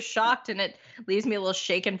always so shocked, and it leaves me a little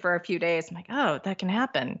shaken for a few days. I'm like, "Oh, that can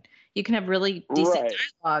happen. You can have really decent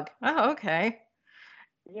dialogue." Oh, okay.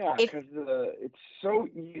 Yeah, because it's so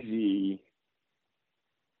easy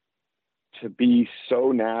to be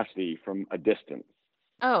so nasty from a distance.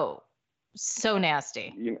 Oh, so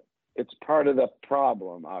nasty. It's part of the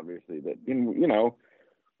problem, obviously, that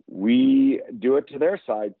we do it to their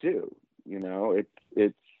side too.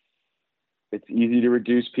 It's easy to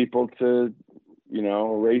reduce people to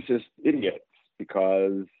racist idiots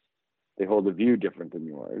because they hold a view different than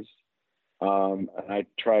yours. And I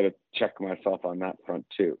try to check myself on that front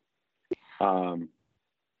too. I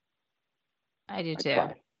do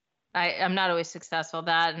too. I'm not always successful at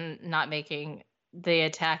that, and not making the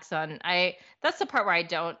attacks on. That's the part where I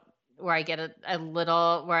get a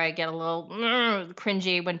little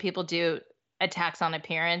cringy when people do attacks on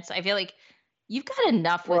appearance. I feel like you've got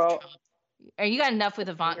enough with Trump. Or you got enough with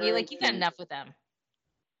Ivanka. You've got enough with them.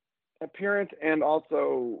 Appearance, and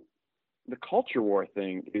also the culture war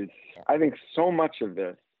thing is. Yeah. I think so much of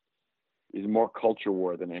this is more culture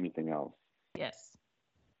war than anything else. Yes.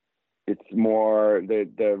 It's more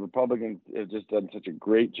the Republicans have just done such a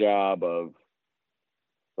great job of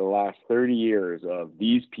the last 30 years of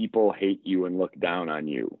these people hate you and look down on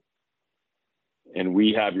you, and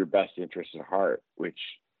we have your best interests at heart, which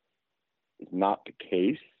is not the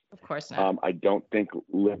case. Of course not. I don't think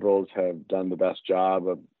liberals have done the best job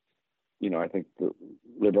of, I think the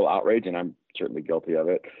liberal outrage, and I'm certainly guilty of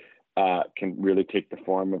it, can really take the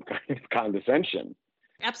form of kind of condescension.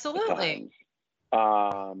 Absolutely.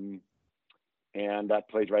 And that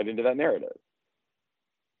plays right into that narrative.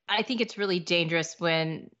 I think it's really dangerous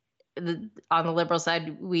when on the liberal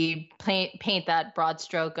side, we paint that broad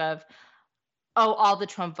stroke of, all the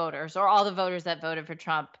Trump voters or all the voters that voted for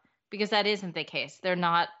Trump, because that isn't the case. They're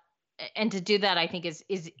not. And to do that, I think is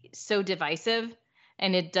so divisive,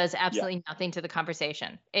 and it does absolutely nothing to the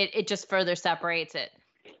conversation. It just further separates it.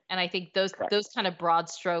 And I think those kind of broad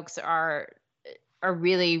strokes are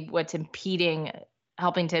really what's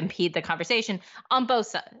helping to impede the conversation on both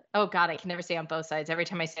sides. Oh God, I can never say on both sides. Every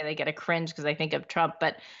time I say it, I get a cringe because I think of Trump,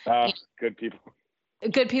 but good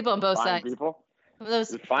people on both sides. People?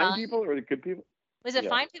 Those fine people or the good people? Was it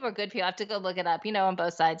fine people or good people? I have to go look it up. On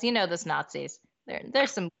both sides, those Nazis.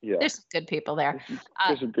 There's some good people there.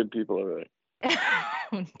 There's some good people over there.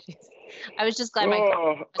 Oh, I was just glad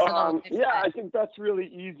I think that's really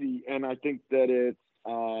easy, and I think that it's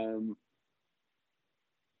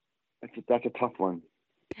that's a tough one.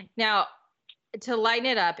 Now, to lighten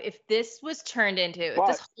it up, if this was turned into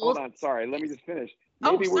hold on, sorry, let me just finish.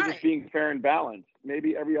 Maybe we're just being fair and balanced.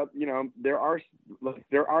 Maybe every other, there are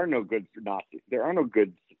no good Nazis. There are no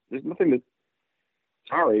good. There's nothing that.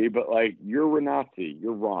 Sorry, but you're a Nazi.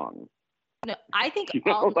 You're wrong. No, I think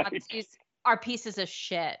all Nazis are pieces of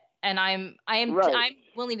shit, and I'm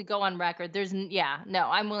willing to go on record.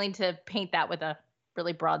 I'm willing to paint that with a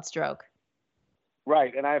really broad stroke.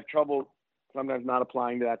 Right, and I have trouble sometimes not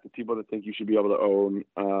applying that to people that think you should be able to own,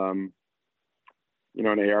 an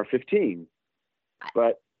AR-15.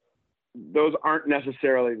 But those aren't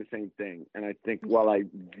necessarily the same thing. And I think while I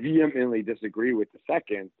vehemently disagree with the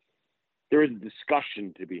second, there is a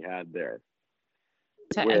discussion to be had there.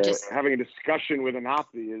 Having a discussion with a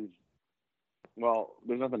Nazi is,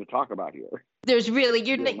 there's nothing to talk about here. There's really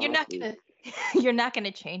you're not You're not going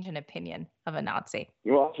to change an opinion of a Nazi.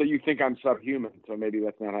 Well, so you think I'm subhuman, so maybe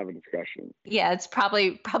let's not have a discussion. Yeah, it's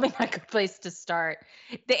probably not a good place to start.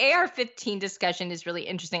 The AR-15 discussion is really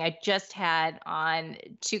interesting. I just had on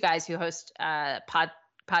two guys who host a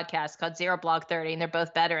podcast called Zero Blog 30, and they're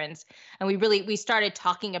both veterans. And we started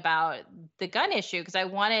talking about the gun issue because I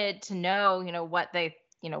wanted to know, what they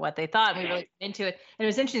thought. And we really got into it. And it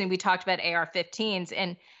was interesting. We talked about AR-15s,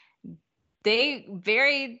 and they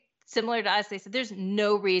very similar to us. They said there's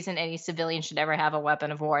no reason any civilian should ever have a weapon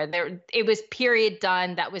of war. It was period,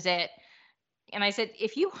 done. That was it. And I said,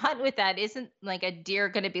 if you hunt with that, isn't like a deer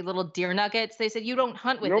going to be little deer nuggets? They said, you don't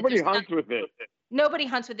hunt with it. Nobody hunts with it. Nobody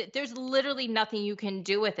hunts with it. There's literally nothing you can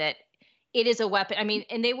do with it. It is a weapon. I mean,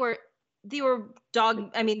 and they were they're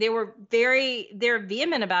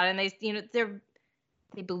vehement about it. And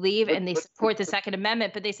they believe and they support the Second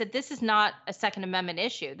Amendment, but they said this is not a Second Amendment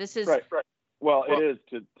issue. This is right. Well, it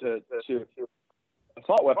is to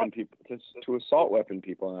assault weapon people. To assault weapon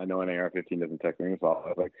people, and I know an AR-15 doesn't technically assault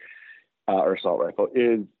weapon, or assault rifle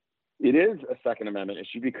it is a Second Amendment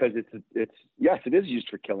issue because it's yes, it is used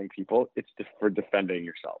for killing people. It's for defending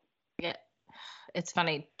yourself. Yeah, it's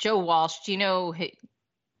funny. Joe Walsh, do you know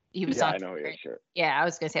he was on? I know. Yeah, sure. Yeah, I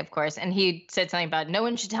was gonna say, of course. And he said something about no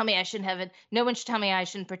one should tell me I shouldn't have it. No one should tell me I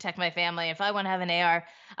shouldn't protect my family. If I want to have an AR,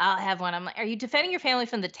 I'll have one. I'm like, are you defending your family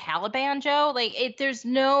from the Taliban, Joe? Like, there's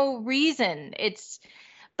no reason.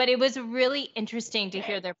 But it was really interesting to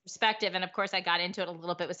hear their perspective. And of course, I got into it a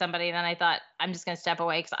little bit with somebody, and then I thought, I'm just going to step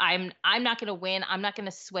away because I'm not going to win. I'm not going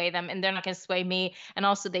to sway them, and they're not going to sway me. And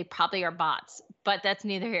also, they probably are bots. But that's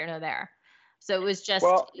neither here nor there. So it was just.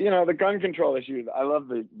 Well, the gun control issue. I love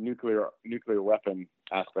the nuclear weapon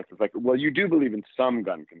aspect. It's like, well, you do believe in some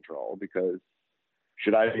gun control because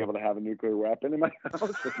should I be able to have a nuclear weapon in my house?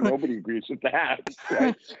 Like, nobody agrees with that.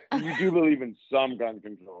 Right? You do believe in some gun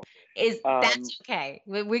control. That's okay.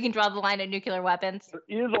 We can draw the line at nuclear weapons.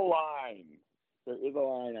 There is a line. There is a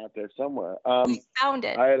line out there somewhere. We found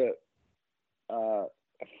it. I had a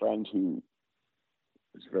friend who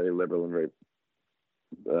was very liberal and very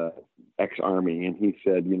ex-army, and he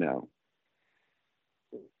said,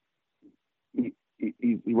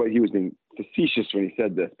 he was being facetious when he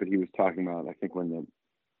said this, but he was talking about, I think, when the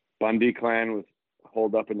Bundy clan was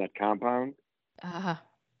holed up in that compound.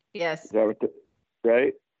 Yes. Is that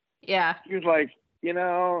right? Yeah. He was like,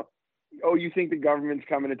 you think the government's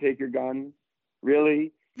coming to take your gun?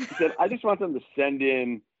 Really? He said, I just want them to send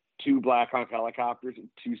in 2 Black Hawk helicopters and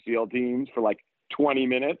 2 SEAL teams for like 20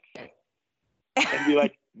 minutes and be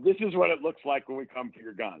like, this is what it looks like when we come for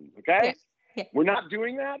your guns. Okay. Yeah. We're not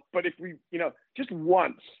doing that, but if we, just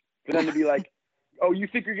once for them to be like, oh, you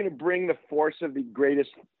think you're going to bring the force of the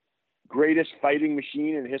greatest fighting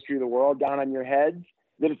machine in the history of the world down on your heads?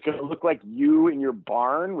 That it's going to look like you in your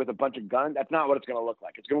barn with a bunch of guns? That's not what it's going to look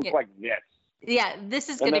like. It's going to look like this. Yeah, this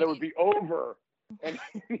is going to be. And then it would be over. And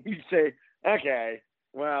you'd say, okay,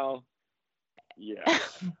 well, yeah.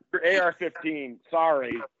 Your AR-15,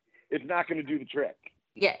 sorry, it's not going to do the trick.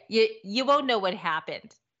 Yeah, you won't know what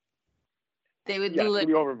happened. They would. Yeah, it's going to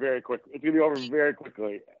be over very quickly. It's going to be over very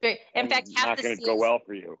quickly. In fact, it's not going to go well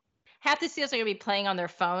for you. Half the SEALs are going to be playing on their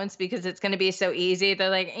phones because it's going to be so easy.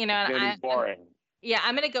 They're like, it's going to be boring.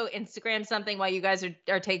 I'm going to go Instagram something while you guys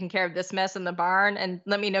are taking care of this mess in the barn, and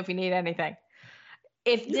let me know if you need anything.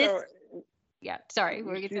 Sorry.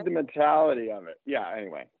 You see the mentality of it. Yeah,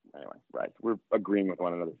 anyway, right. We're agreeing with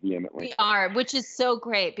one another vehemently. We are, which is so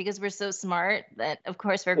great because we're so smart that, of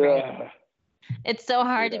course, we're great. It's so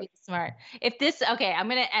hard to be smart. I'm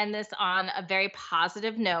going to end this on a very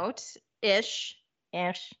positive note-ish.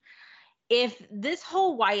 If this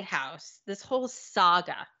whole White House, this whole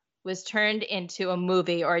saga was turned into a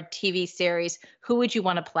movie or a TV series, who would you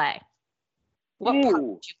want to play? What part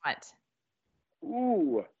would you want?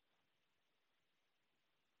 Ooh.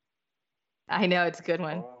 I know, it's a good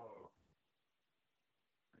one.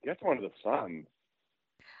 I guess one of the sons.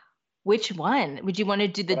 Which one? Would you want to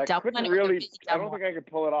do the dumb one? I don't think I could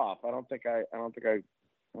pull it off. I don't think I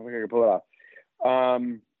could pull it off.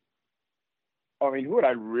 Who would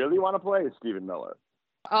I really want to play is Stephen Miller.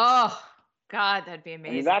 Oh, God, that'd be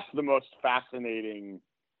amazing. That's the most fascinating.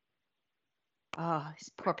 Oh, his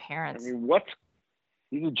poor parents.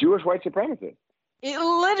 He's a Jewish white supremacist.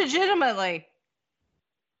 Legitimately.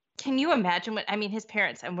 Can you imagine his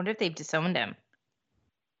parents, I wonder if they've disowned him.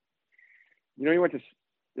 He went to,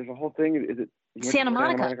 there's a whole thing, is it? Santa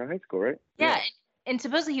Monica High School, right? Yeah. And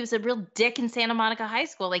supposedly he was a real dick in Santa Monica High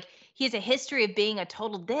School. Like, he has a history of being a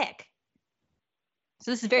total dick.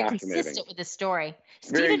 So this is very consistent with the story.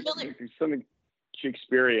 Stephen Miller. There's something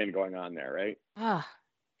Shakespearean going on there, right?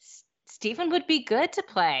 Stephen would be good to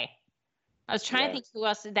play. I was trying to think who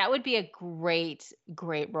else. That would be a great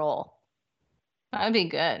role. That would be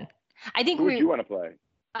good. I think Who would you want to play?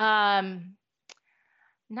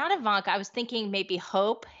 Not Ivanka. I was thinking maybe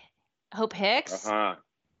Hope Hicks. Uh-huh.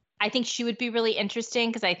 I think she would be really interesting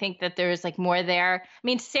because I think that there's like more there. I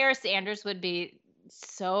mean, Sarah Sanders would be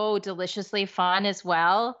so deliciously fun as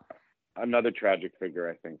well. Another tragic figure,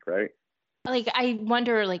 I think, right? Like, I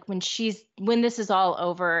wonder, like, when this is all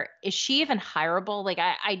over, is she even hireable? Like,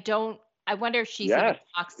 I wonder if she's even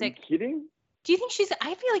toxic. Are you kidding? Do you think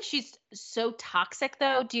I feel like she's so toxic,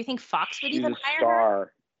 though. Do you think Fox would even hire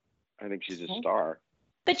her? She's a star. I think she's a star.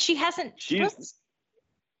 But she hasn't. She's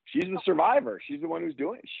the survivor. She's the one who's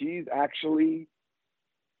doing it. She's actually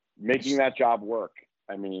making that job work.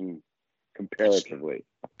 I mean, comparatively.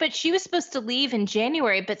 But she was supposed to leave in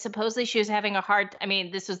January, but supposedly she was having a hard. I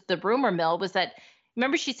mean, this was the rumor mill. Was that?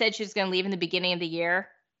 Remember, she said she was going to leave in the beginning of the year,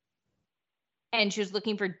 and she was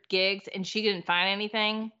looking for gigs, and she didn't find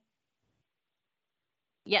anything.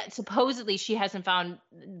 Yeah, supposedly she hasn't found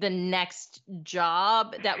the next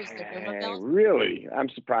job. That was the rumor mill. Really? I'm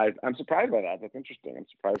surprised. I'm surprised by that. That's interesting. I'm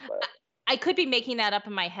surprised by it. I could be making that up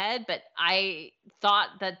in my head, but I thought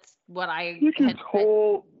that's what I think this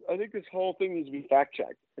whole thing needs to be fact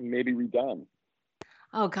checked and maybe redone.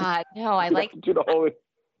 Oh God, no! I like do the whole.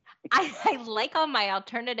 I like all my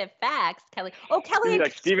alternative facts, Kelly. Oh, Kelly,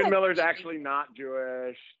 like Stephen Miller's actually not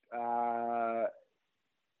Jewish.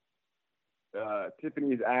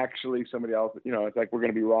 Tiffany's actually somebody else. You know, it's like we're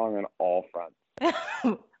going to be wrong on all fronts.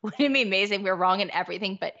 Wouldn't it be amazing? We're wrong in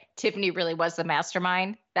everything, but Tiffany really was the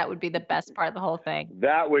mastermind. That would be the best part of the whole thing.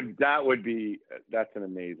 That's an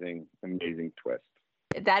amazing twist.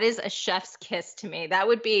 That is a chef's kiss to me. That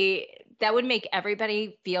would make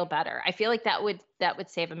everybody feel better. I feel like that would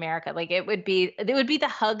save America. Like it would be the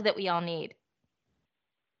hug that we all need.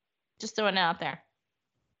 Just throwing it out there.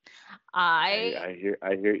 I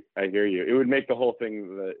hear you. It would make the whole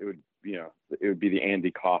thing it would be the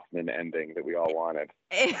Andy Kaufman ending that we all wanted.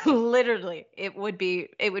 Literally, it would be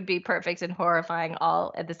perfect and horrifying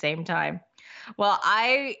all at the same time. Well,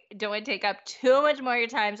 I don't want to take up too much more of your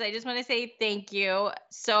time, so I just want to say thank you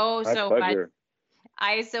so much.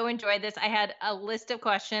 I so enjoyed this. I had a list of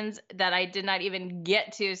questions that I did not even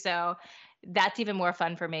get to, so that's even more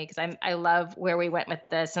fun for me because I love where we went with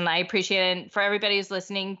this, and I appreciate it. For everybody who's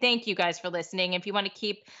listening, thank you guys for listening. If you want to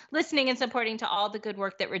keep listening and supporting to all the good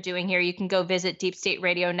work that we're doing here, you can go visit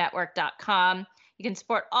deepstateradionetwork.com. You can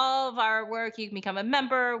support all of our work. You can become a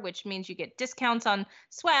member, which means you get discounts on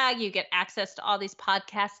swag. You get access to all these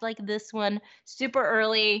podcasts like this one super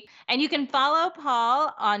early. And you can follow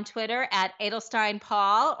Paul on Twitter at Adelstein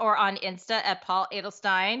Paul or on Insta at Paul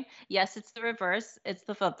Adelstein. Yes, it's the reverse. It's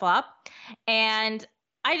the flip-flop. And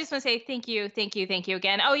I just want to say thank you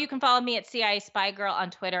again. Oh, you can follow me at CIA Spy Girl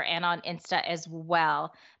on Twitter and on Insta as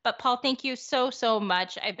well. But Paul, thank you so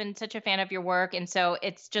much. I've been such a fan of your work, and so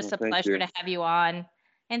it's just a pleasure to have you on.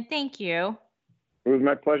 And thank you. It was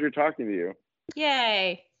my pleasure talking to you.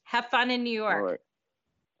 Yay. Have fun in New York. All right.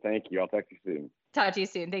 Thank you. I'll talk to you soon. Talk to you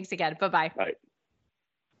soon. Thanks again. Bye-bye. Bye.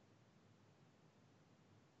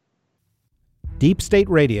 Deep State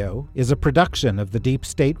Radio is a production of the Deep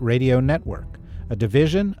State Radio Network, a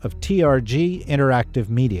division of TRG Interactive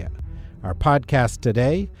Media. Our podcast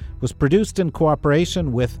today was produced in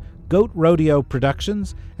cooperation with Goat Rodeo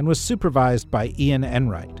Productions and was supervised by Ian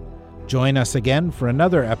Enright. Join us again for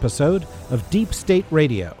another episode of Deep State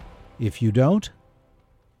Radio. If you don't,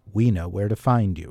 we know where to find you.